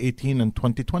 2018 and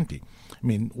 2020. I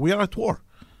mean, we are at war.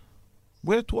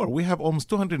 We're at war. We have almost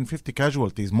 250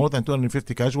 casualties, more than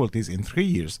 250 casualties in 3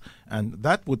 years. And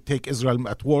that would take Israel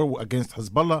at war against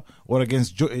Hezbollah or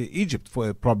against Egypt,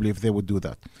 probably, if they would do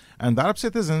that. And the Arab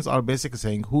citizens are basically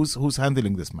saying, who's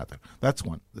handling this matter? That's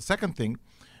one. The second thing,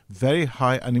 very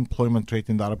high unemployment rate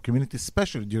in the Arab community,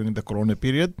 especially during the Corona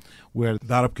period, where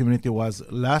the Arab community was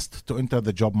last to enter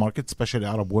the job market, especially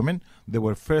Arab women. They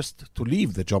were first to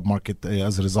leave the job market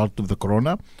as a result of the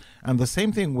Corona. And the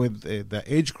same thing with the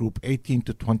age group 18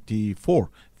 to 24.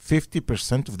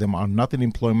 50% of them are not in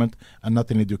employment and not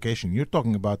in education. You're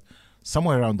talking about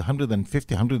somewhere around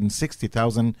 150,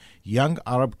 160,000 young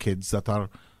Arab kids that are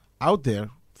out there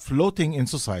floating in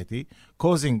society,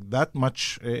 causing that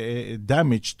much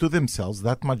damage to themselves,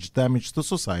 that much damage to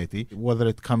society, whether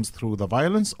it comes through the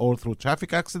violence or through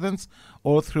traffic accidents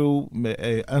or through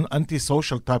an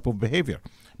antisocial type of behavior.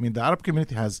 I mean, the Arab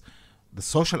community has the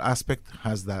social aspect,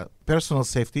 has the personal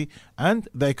safety, and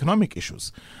the economic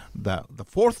issues. The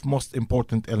fourth most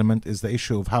important element is the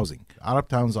issue of housing. Arab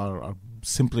towns are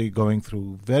simply going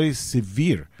through very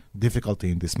severe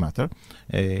difficulty in this matter.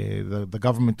 The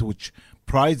government, which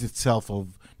prides itself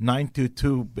of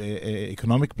 922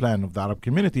 economic plan of the Arab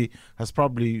community,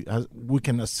 we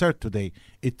can assert today,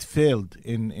 it failed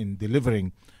in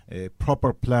delivering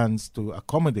proper plans to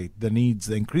accommodate the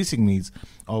increasing needs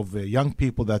of young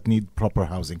people that need proper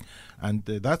housing. And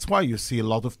that's why you see a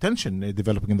lot of tension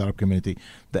developing in the Arab community.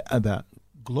 The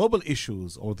global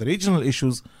issues or the regional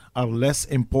issues are less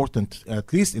important,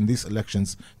 at least in these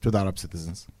elections, to the Arab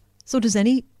citizens. So does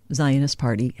any Zionist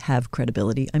party have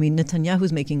credibility? I mean,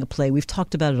 Netanyahu's making a play. We've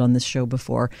talked about it on this show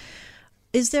before.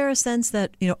 Is there a sense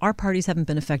that, our parties haven't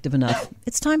been effective enough?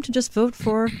 It's time to just vote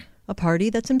for a party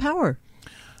that's in power.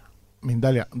 I mean,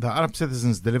 Dalia, the Arab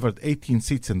citizens delivered 18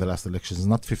 seats in the last elections,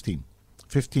 not 15.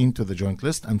 15 to the joint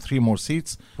list, and 3 more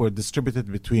seats were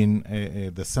distributed between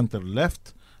the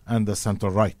center-left and the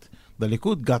center-right. The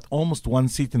Likud got almost 1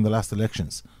 seat in the last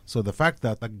elections. So the fact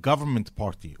that a government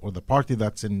party or the party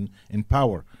that's in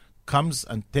power comes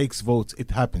and takes votes,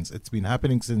 it happens. It's been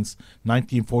happening since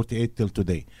 1948 till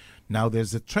today. Now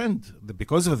there's a trend,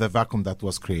 because of the vacuum that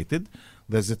was created,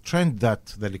 there's a trend that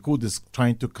the Likud is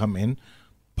trying to come in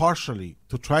partially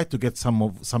to try to get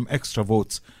some extra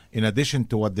votes in addition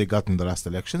to what they got in the last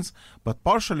elections, but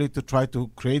partially to try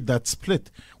to create that split,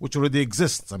 which already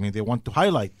exists. I mean, they want to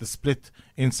highlight the split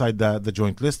inside the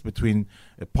joint list between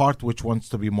a part which wants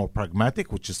to be more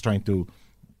pragmatic, which is trying to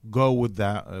go with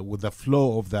the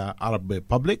flow of the Arab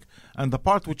public, and the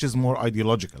part which is more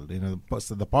ideological.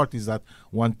 The parties that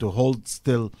want to hold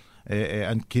still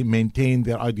and maintain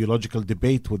their ideological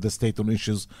debate with the state on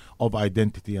issues of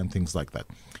identity and things like that.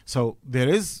 So there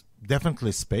is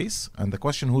definitely space, and the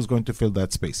question, who's going to fill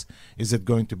that space? Is it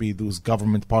going to be those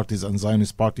government parties and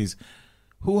Zionist parties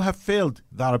who have failed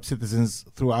the Arab citizens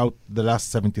throughout the last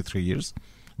 73 years?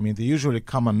 I mean, they usually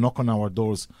come and knock on our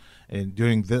doors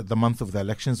during the month of the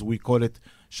elections. We call it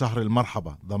Shahr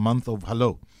al-Marhaba, the month of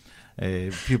hello.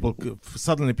 People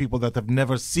that have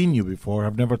never seen you before,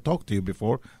 have never talked to you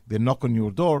before, they knock on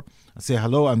your door, say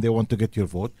hello, and they want to get your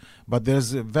vote. But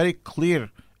there's a very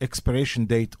clear expiration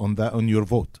date on your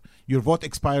vote. Your vote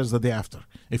expires the day after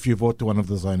if you vote to one of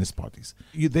the Zionist parties.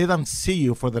 They don't see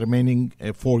you for the remaining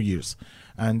 4 years.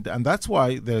 And that's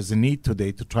why there's a need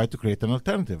today to try to create an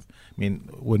alternative. I mean,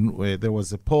 when there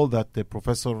was a poll that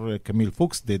Professor Camille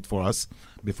Fuchs did for us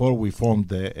before we formed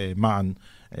Ma'an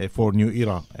for New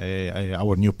Era,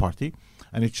 our new party,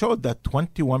 and it showed that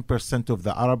 21% of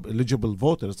the Arab eligible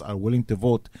voters are willing to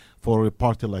vote for a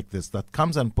party like this that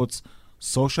comes and puts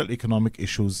social economic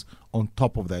issues on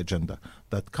top of the agenda,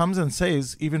 that comes and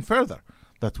says even further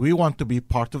that we want to be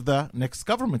part of the next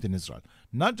government in Israel.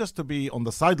 Not just to be on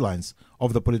the sidelines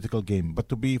of the political game, but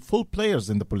to be full players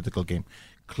in the political game.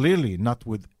 Clearly not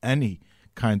with any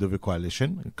kind of a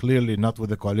coalition, clearly not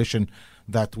with a coalition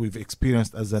that we've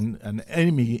experienced as an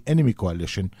enemy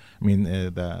coalition. I mean,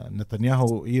 the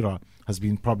Netanyahu era has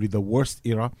been probably the worst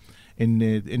era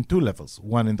in two levels.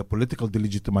 One, in the political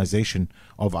delegitimization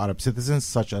of Arab citizens,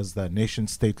 such as the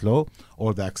nation-state law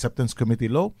or the acceptance committee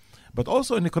law, but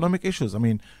also in economic issues. I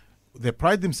mean, they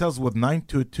pride themselves with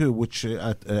 922, which... you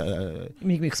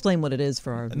can explain what it is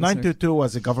for our 922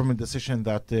 was a government decision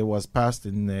that was passed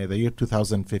in the year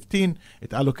 2015.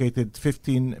 It allocated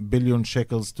 15 billion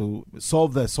shekels to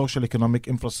solve the social, economic,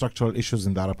 infrastructural issues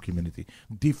in the Arab community.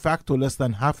 De facto, less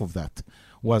than half of that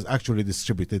was actually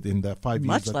distributed in the 5 years.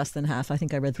 Much less than half. I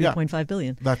think I read 3.5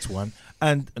 billion. That's one.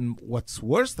 And what's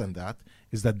worse than that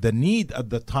is that the need at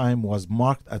the time was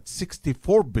marked at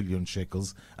 64 billion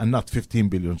shekels and not 15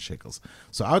 billion shekels.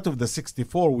 So out of the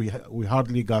 64, we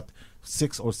hardly got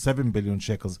 6 or 7 billion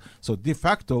shekels. So de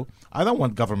facto, I don't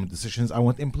want government decisions. I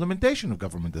want implementation of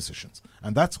government decisions.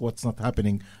 And that's what's not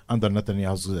happening under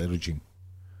Netanyahu's regime.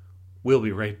 We'll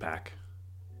be right back.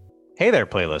 Hey there,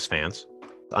 Playlist fans.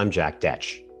 I'm Jack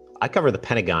Detch. I cover the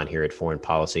Pentagon here at Foreign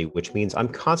Policy, which means I'm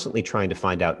constantly trying to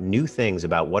find out new things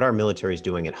about what our military is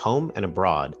doing at home and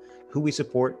abroad, who we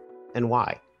support, and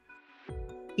why.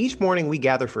 Each morning, we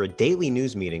gather for a daily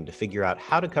news meeting to figure out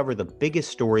how to cover the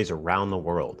biggest stories around the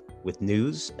world with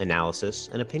news, analysis,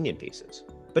 and opinion pieces.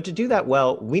 But to do that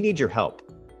well, we need your help.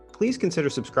 Please consider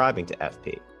subscribing to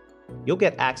FP. You'll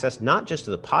get access not just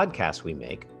to the podcasts we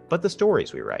make, but the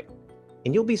stories we write.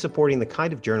 And you'll be supporting the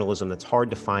kind of journalism that's hard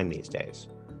to find these days.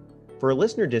 For a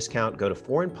listener discount, go to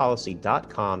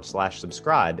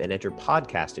foreignpolicy.com/subscribe and enter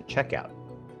podcast at checkout.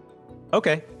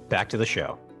 Okay, back to the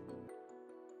show.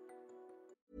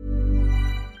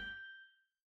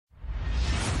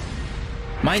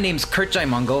 My name's Kurt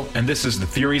Jaimungal, and this is the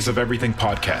Theories of Everything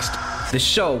podcast, the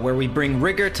show where we bring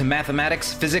rigor to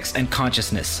mathematics, physics, and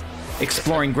consciousness,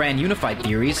 exploring grand unified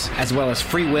theories, as well as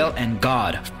free will and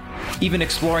God. Even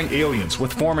exploring aliens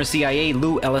with former CIA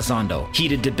Lou Elizondo.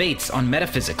 Heated debates on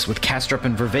metaphysics with Kastrup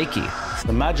and Vervaeke.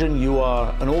 Imagine you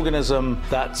are an organism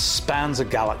that spans a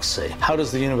galaxy. How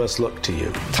does the universe look to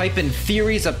you? Type in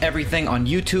Theories of Everything on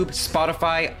YouTube,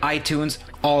 Spotify, iTunes,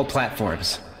 all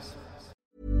platforms.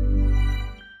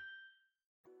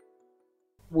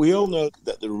 We all know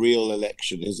that the real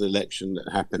election is an election that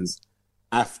happens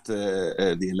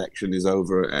after the election is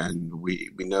over, and we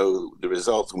know the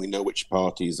results, and we know which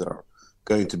parties are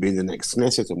going to be in the next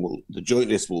Knesset, and the joint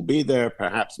list will be there.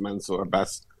 Perhaps Mansour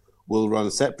Abbas will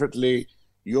run separately.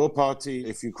 Your party,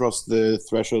 if you cross the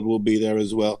threshold, will be there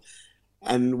as well.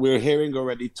 And we're hearing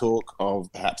already talk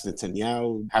of perhaps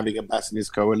Netanyahu having Abbas in his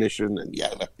coalition, and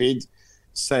Yair Lapid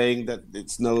saying that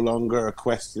it's no longer a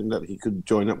question that he could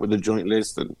join up with the joint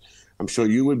list. And I'm sure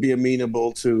you would be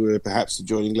amenable to perhaps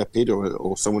joining Lapid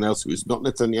or someone else who is not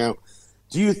Netanyahu.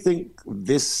 Do you think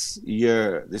this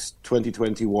year, this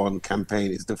 2021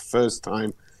 campaign, is the first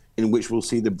time in which we'll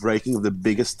see the breaking of the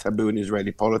biggest taboo in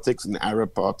Israeli politics, an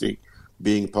Arab party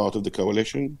being part of the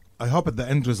coalition? I hope at the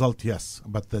end result, yes.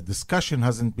 But the discussion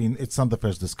hasn't been, it's not the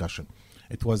first discussion.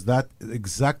 It was that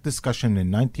exact discussion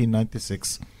in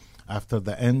 1996 after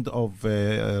the end of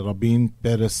Rabin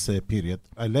Peres period.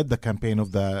 I led the campaign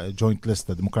of the joint list,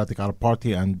 the Democratic Arab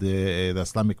Party and the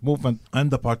Islamic Movement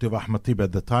and the party of Ahmed Tibi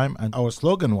at the time. And our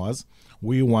slogan was,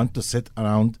 we want to sit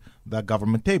around the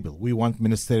government table. We want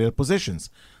ministerial positions.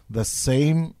 The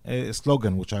same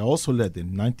slogan, which I also led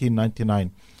in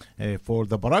 1999 for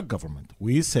the Barak government.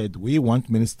 We said we want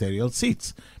ministerial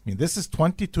seats. I mean, this is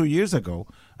 22 years ago,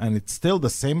 and it's still the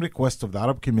same request of the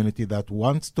Arab community that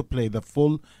wants to play the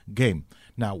full game.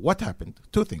 Now, what happened?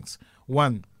 Two things.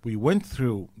 One, we went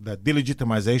through the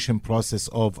delegitimization process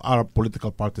of Arab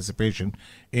political participation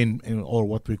in or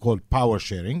what we call power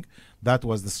sharing. That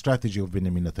was the strategy of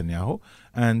Benjamin Netanyahu.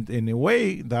 And in a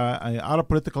way, the Arab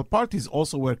political parties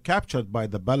also were captured by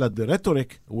the Balad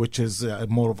rhetoric, which is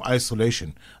more of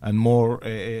isolation and more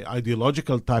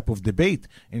ideological type of debate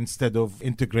instead of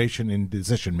integration in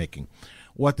decision-making.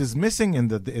 What is missing in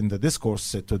the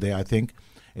discourse today, I think,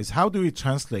 is how do we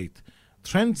translate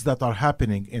trends that are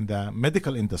happening in the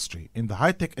medical industry, in the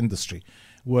high-tech industry,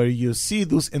 where you see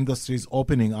those industries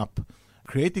opening up,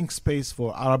 creating space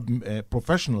for Arab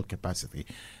professional capacity,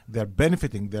 they're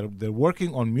benefiting, they're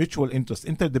working on mutual interest.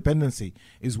 Interdependency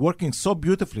is working so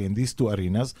beautifully in these two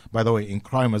arenas. By the way, in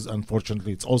crime,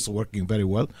 unfortunately, it's also working very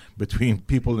well between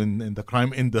people in the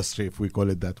crime industry, if we call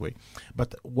it that way.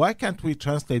 But why can't we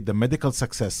translate the medical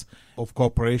success of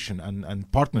cooperation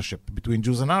and partnership between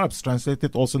Jews and Arabs, translate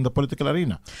it also in the political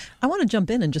arena? I want to jump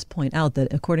in and just point out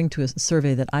that according to a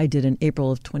survey that I did in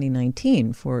April of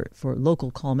 2019 for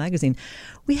Local Call magazine,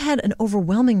 we had an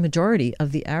overwhelming majority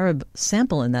of the Arab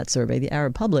sample in that survey, the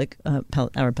Arab public,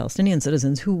 Arab Palestinian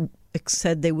citizens, who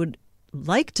said they would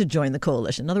like to join the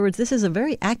coalition. In other words, this is a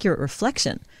very accurate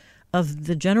reflection of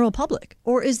the general public.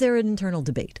 Or is there an internal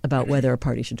debate about whether a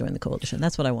party should join the coalition?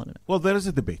 That's what I want to know. Well, there is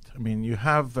a debate. I mean, you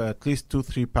have at least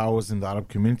 2-3 powers in the Arab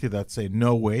community that say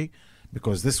no way,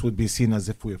 because this would be seen as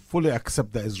if we fully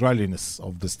accept the Israeliness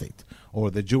of the state or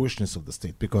the Jewishness of the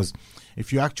state. Because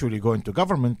if you actually go into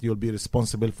government, you'll be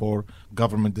responsible for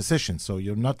government decisions. So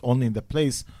you're not only in the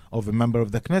place of a member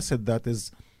of the Knesset that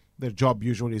is, their job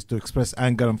usually is to express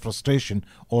anger and frustration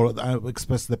or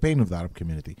express the pain of the Arab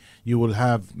community. You will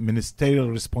have ministerial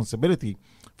responsibility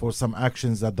for some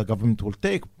actions that the government will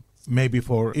take, maybe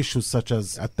for issues such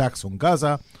as attacks on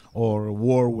Gaza or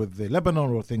war with Lebanon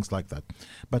or things like that.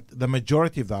 But the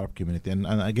majority of the Arab community, and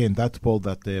again, that poll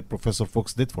that Professor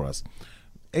Fuchs did for us,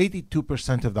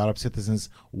 82% of the Arab citizens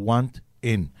want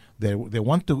in. They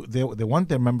want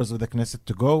their members of the Knesset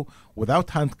to go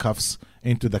without handcuffs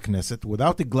into the Knesset,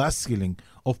 without a glass ceiling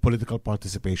of political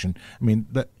participation. I mean,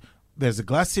 there's a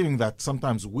glass ceiling that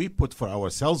sometimes we put for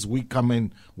ourselves. We come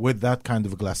in with that kind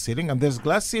of glass ceiling. And there's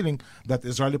glass ceiling that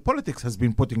Israeli politics has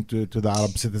been putting to the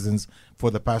Arab citizens for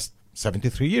the past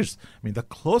 73 years. I mean, the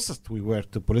closest we were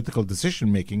to political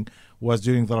decision-making was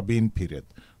during the Rabin period.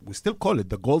 We still call it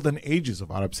the golden ages of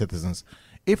Arab citizens.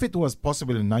 If it was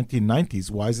possible in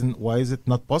 1990s, why is it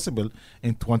not possible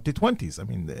in 2020s? I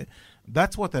mean,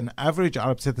 that's what an average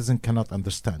Arab citizen cannot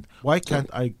understand. Why can't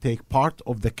I take part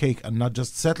of the cake and not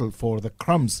just settle for the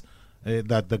crumbs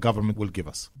that the government will give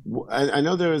us? I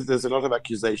know there's a lot of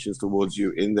accusations towards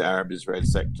you in the Arab-Israel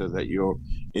sector that you're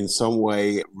in some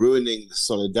way ruining the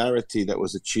solidarity that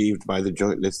was achieved by the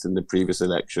joint list in the previous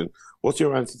election. What's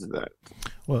your answer to that?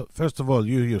 Well, first of all,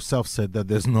 you yourself said that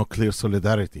there's no clear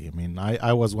solidarity. I mean,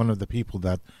 I was one of the people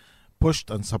that pushed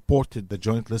and supported the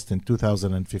joint list in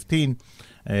 2015.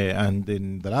 And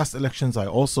in the last elections, I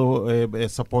also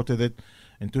supported it.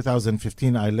 In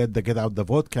 2015, I led the Get Out the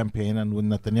Vote campaign, and when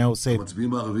Netanyahu said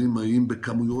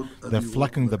they're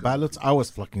flocking the ballots, I was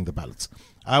flocking the ballots.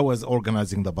 I was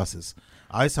organizing the buses.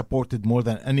 I supported more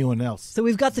than anyone else. So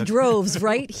we've got the droves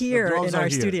right here in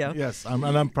our studio. Yes, and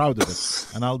I'm proud of it.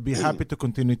 And I'll be happy to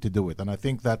continue to do it. And I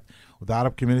think that the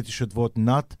Arab community should vote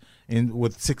not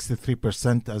with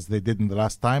 63% as they did in the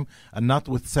last time, and not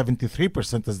with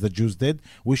 73% as the Jews did.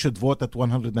 We should vote at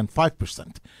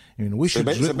 105%. I mean, we should.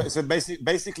 So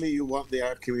basically, you want the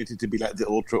Arab community to be like the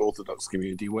ultra-Orthodox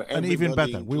community, where and even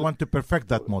better, we want to perfect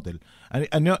that model.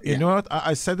 And you know what?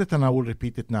 I said it, and I will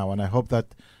repeat it now. And I hope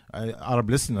that Arab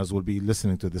listeners will be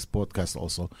listening to this podcast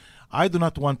also. I do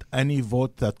not want any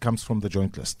vote that comes from the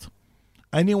joint list.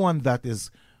 Anyone that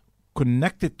is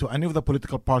connected to any of the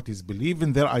political parties, believe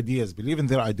in their ideas, believe in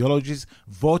their ideologies,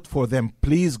 vote for them.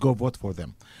 Please go vote for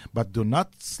them. But do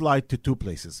not slide to two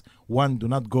places. One, do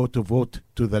not go to vote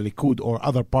to the Likud or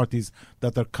other parties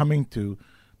that are coming to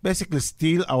basically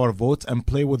steal our votes and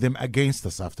play with them against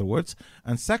us afterwards.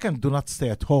 And second, do not stay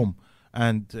at home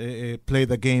and play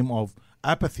the game of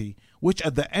apathy, which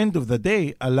at the end of the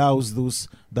day allows those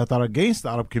that are against the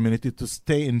Arab community to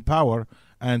stay in power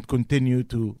and continue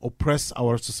to oppress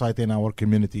our society and our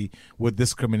community with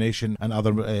discrimination and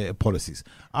other policies.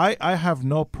 I have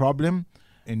no problem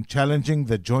in challenging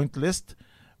the joint list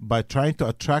by trying to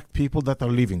attract people that are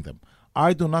leaving them.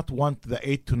 I do not want the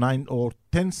 8 to 9 or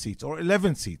 10 seats or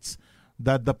 11 seats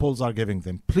that the polls are giving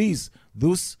them. Please,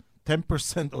 those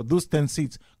 10% or those 10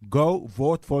 seats, go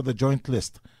vote for the joint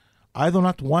list. I do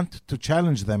not want to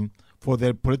challenge them for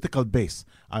their political base.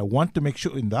 I want to make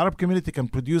sure in the Arab community can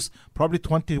produce probably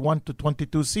 21 to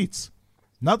 22 seats.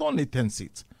 Not only 10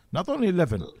 seats, not only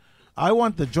 11. I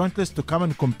want the joint list to come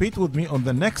and compete with me on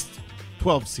the next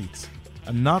 12 seats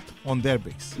and not on their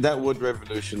base. That would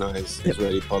revolutionize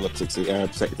Israeli politics. The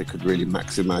Arab sector could really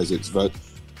maximize its vote.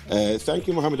 Thank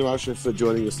you, Mohammed Awasha, for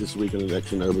joining us this week on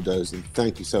Election Overdose, and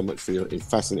thank you so much for your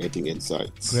fascinating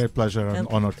insights. Great pleasure and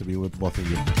honor to be with both of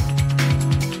you.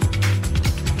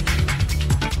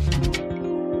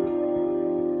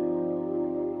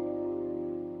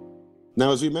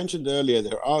 Now, as we mentioned earlier,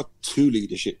 there are two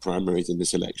leadership primaries in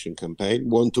this election campaign.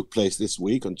 One took place this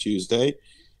week on Tuesday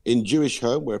in Jewish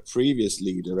Home, where previous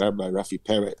leader Rabbi Rafi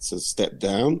Peretz has stepped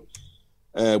down.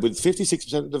 with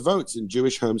 56% of the votes in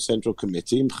Jewish Home Central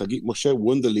Committee. Chagit Moshe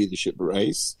won the leadership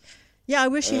race. Yeah, I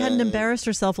wish she hadn't embarrassed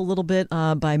herself a little bit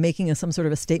by making some sort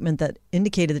of a statement that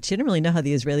indicated that she didn't really know how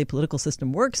the Israeli political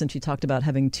system works. And she talked about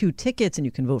having 2 tickets, and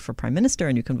you can vote for prime minister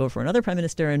and you can vote for another prime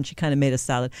minister. And she kind of made a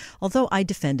salad. Although I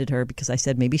defended her because I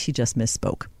said maybe she just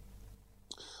misspoke.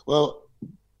 Well,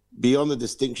 beyond the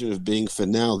distinction of being, for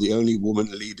now, the only woman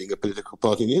leading a political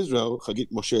party in Israel,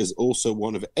 Chagit Moshe is also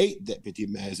one of 8 deputy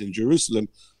mayors in Jerusalem.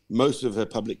 Most of her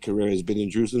public career has been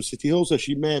in Jerusalem City Hall, so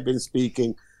she may have been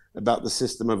speaking about the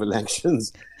system of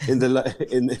elections for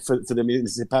the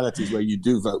municipalities where you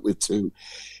do vote with 2.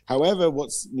 However,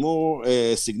 what's more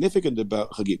significant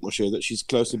about Chagit Moshe is that she's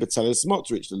close to Bezalel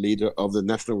Smotrich, the leader of the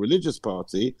National Religious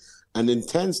Party, and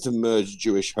intends to merge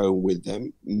Jewish Home with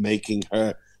them, making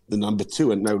her the number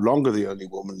 2 and no longer the only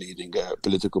woman leading a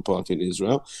political party in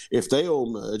Israel. If they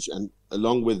all merge, and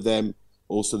along with them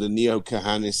also the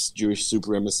neo-Kahanist Jewish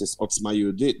supremacist Otzma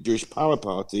Yehudit Jewish Power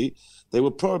Party, they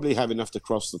will probably have enough to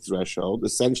cross the threshold,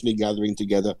 essentially gathering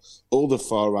together all the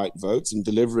far-right votes and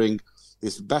delivering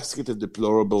this basket of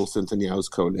deplorables to Netanyahu's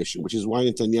coalition, which is why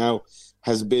Netanyahu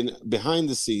has been behind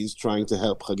the scenes trying to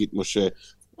help Chagit Moshe,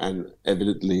 and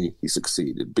evidently he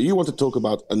succeeded. But you want to talk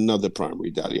about another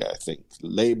primary, Dalia, I think,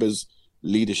 Labour's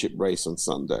leadership race on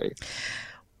Sunday.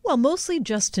 Well, mostly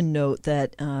just to note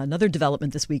that another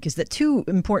development this week is that 2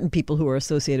 important people who are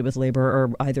associated with Labor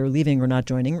are either leaving or not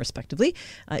joining, respectively.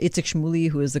 Itzik Shmuli,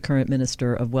 who is the current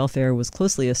Minister of Welfare, was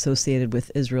closely associated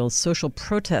with Israel's social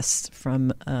protests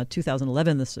from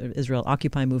 2011, the Israel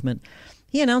Occupy movement.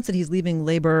 He announced that he's leaving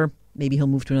Labor. Maybe he'll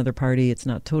move to another party. It's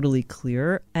not totally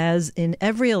clear. As in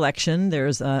every election,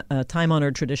 there's a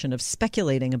time-honored tradition of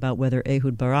speculating about whether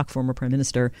Ehud Barak, former prime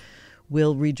minister,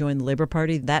 will rejoin the Labour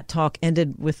Party. That talk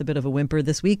ended with a bit of a whimper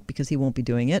this week because he won't be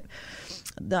doing it.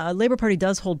 The Labour Party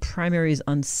does hold primaries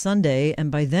on Sunday, and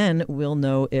by then we'll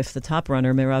know if the top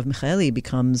runner, Merav Michaeli,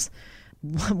 becomes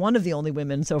one of the only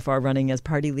women so far running as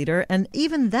party leader. And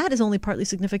even that is only partly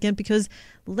significant because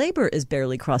Labour is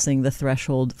barely crossing the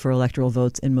threshold for electoral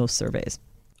votes in most surveys.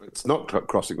 It's not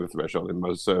crossing the threshold in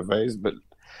most surveys, but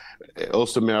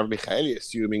also Merav Michaeli,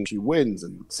 assuming she wins,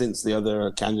 and since the other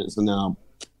candidates are now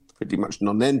pretty much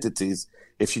non-entities,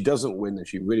 if she doesn't win, and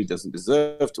she really doesn't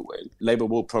deserve to win, Labour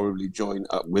will probably join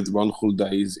up with Ron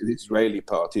Huldai's Israeli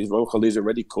party. Ron Huldai is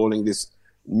already calling this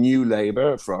New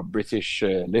Labour. For our British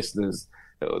listeners,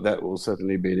 that will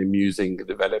certainly be an amusing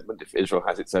development if Israel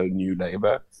has its own New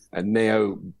Labour, a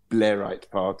neo-Blairite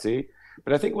party.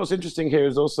 But I think what's interesting here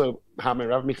is also how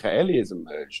Merav Michaeli has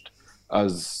emerged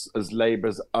as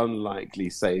Labour's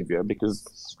unlikely saviour,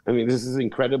 because, I mean, this is an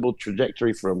incredible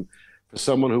trajectory for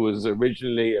someone who was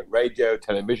originally a radio,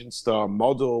 television star,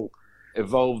 model,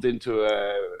 evolved into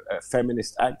a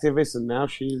feminist activist, and now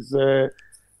she's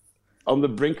on the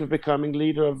brink of becoming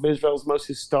leader of Israel's most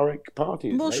historic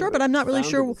party. Well, sure, but I'm not really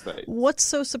sure what's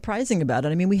so surprising about it.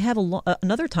 I mean, we have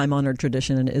another time-honored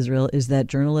tradition in Israel is that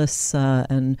journalists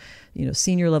and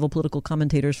senior-level political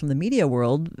commentators from the media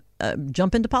world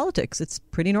jump into politics. It's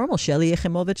pretty normal. Sheli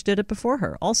Yechimovich did it before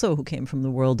her, also who came from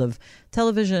the world of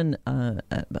television,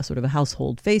 sort of a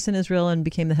household face in Israel, and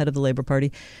became the head of the Labour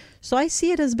Party. So I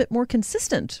see it as a bit more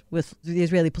consistent with the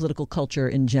Israeli political culture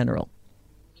in general.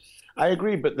 I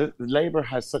agree, but the Labour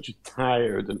has such a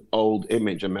tired and old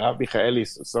image. I mean, Merav Michaeli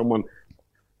is someone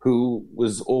who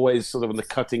was always sort of on the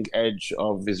cutting edge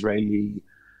of Israeli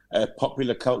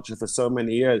popular culture for so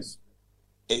many years.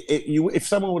 If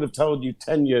someone would have told you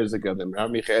 10 years ago that Merav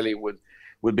Michaeli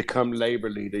would become Labour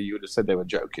leader, you would have said they were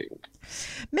joking.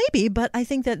 Maybe, but I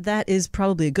think that is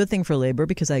probably a good thing for Labour,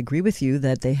 because I agree with you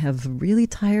that they have a really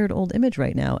tired old image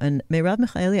right now. And Merav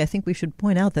Michaeli, I think we should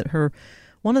point out that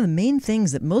one of the main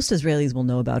things that most Israelis will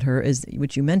know about her is,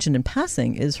 which you mentioned in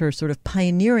passing, is her sort of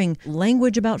pioneering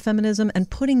language about feminism and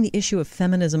putting the issue of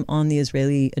feminism on the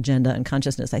Israeli agenda and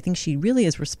consciousness. I think she really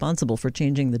is responsible for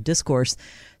changing the discourse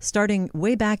starting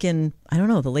way back in,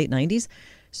 the late 90s.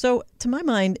 So to my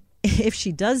mind, if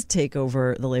she does take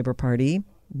over the Labour Party,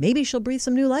 maybe she'll breathe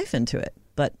some new life into it.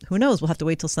 But who knows? We'll have to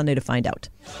wait till Sunday to find out.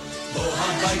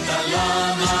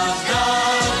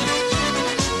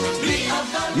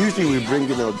 Usually we bring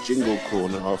in our jingle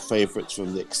corner, our favourites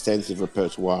from the extensive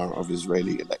repertoire of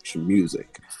Israeli election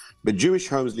music. But Jewish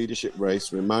Home's leadership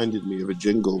race reminded me of a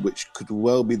jingle which could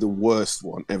well be the worst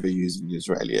one ever used in the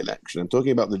Israeli election. I'm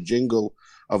talking about the jingle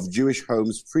of Jewish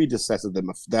Home's predecessor, the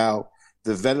Mafdal,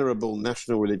 the venerable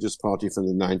National Religious Party from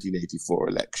the 1984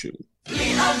 election.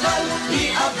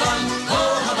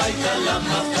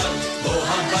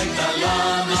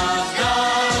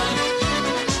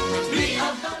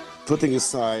 putting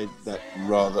aside that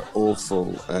rather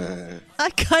awful... I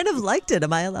kind of liked it.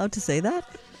 Am I allowed to say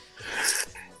that?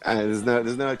 There's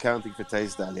no accounting for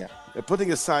taste, Dalia.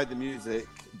 Putting aside the music,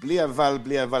 bli aval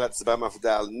atzba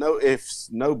mafdal, no ifs,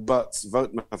 no buts,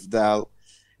 vote mafdal.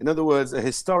 In other words, a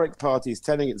historic party is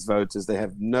telling its voters they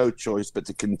have no choice but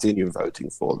to continue voting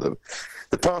for them.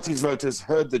 The party's voters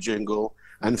heard the jingle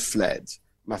and fled.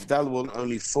 Mafdal won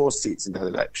only 4 seats in that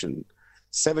election.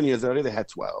 7 years earlier, they had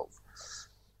 12.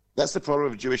 That's the problem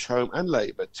of Jewish Home and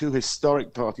Labour, 2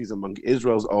 historic parties among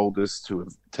Israel's oldest who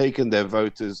have taken their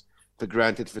voters for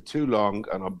granted for too long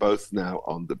and are both now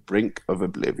on the brink of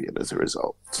oblivion as a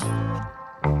result.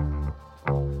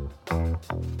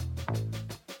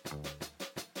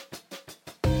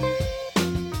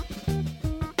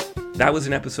 That was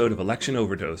an episode of Election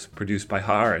Overdose produced by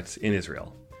Haaretz in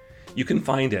Israel. You can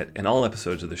find it and all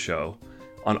episodes of the show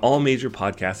on all major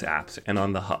podcast apps and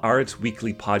on the Haaretz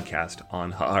Weekly podcast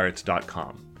on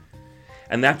haaretz.com.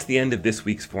 And that's the end of this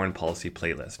week's Foreign Policy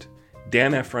playlist.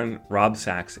 Dan Efron, Rob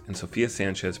Sachs, and Sophia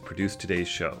Sanchez produced today's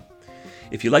show.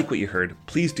 If you like what you heard,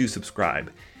 please do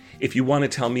subscribe. If you want to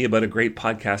tell me about a great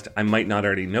podcast I might not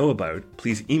already know about,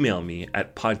 please email me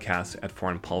at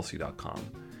podcasts@foreignpolicy.com.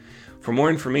 For more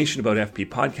information about FP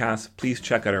Podcasts, please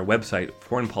check out our website,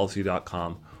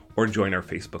 foreignpolicy.com, or join our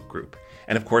Facebook group.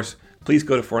 And of course, please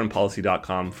go to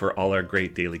foreignpolicy.com for all our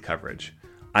great daily coverage.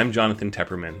 I'm Jonathan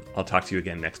Tepperman. I'll talk to you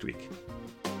again next week.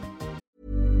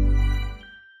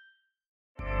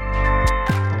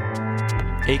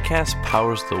 Acast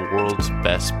powers the world's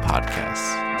best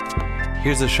podcasts.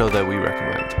 Here's a show that we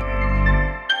recommend.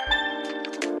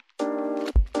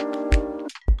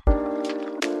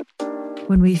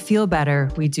 When we feel better,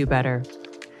 we do better.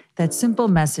 That simple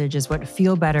message is what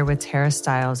Feel Better with Tara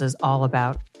Stiles is all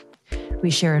about. We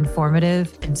share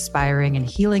informative, inspiring, and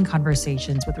healing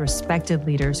conversations with respected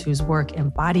leaders whose work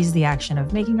embodies the action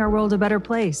of making our world a better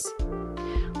place.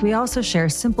 We also share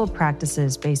simple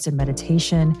practices based in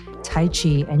meditation, Tai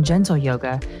Chi, and gentle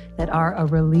yoga that are a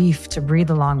relief to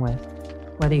breathe along with,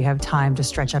 whether you have time to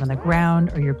stretch out on the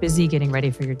ground or you're busy getting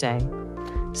ready for your day.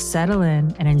 Settle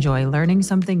in and enjoy learning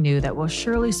something new that will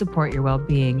surely support your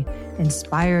well-being,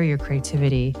 inspire your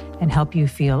creativity, and help you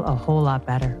feel a whole lot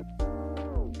better.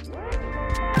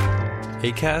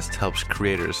 Acast helps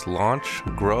creators launch,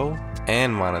 grow,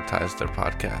 and monetize their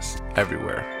podcasts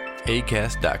everywhere.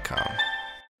 Acast.com.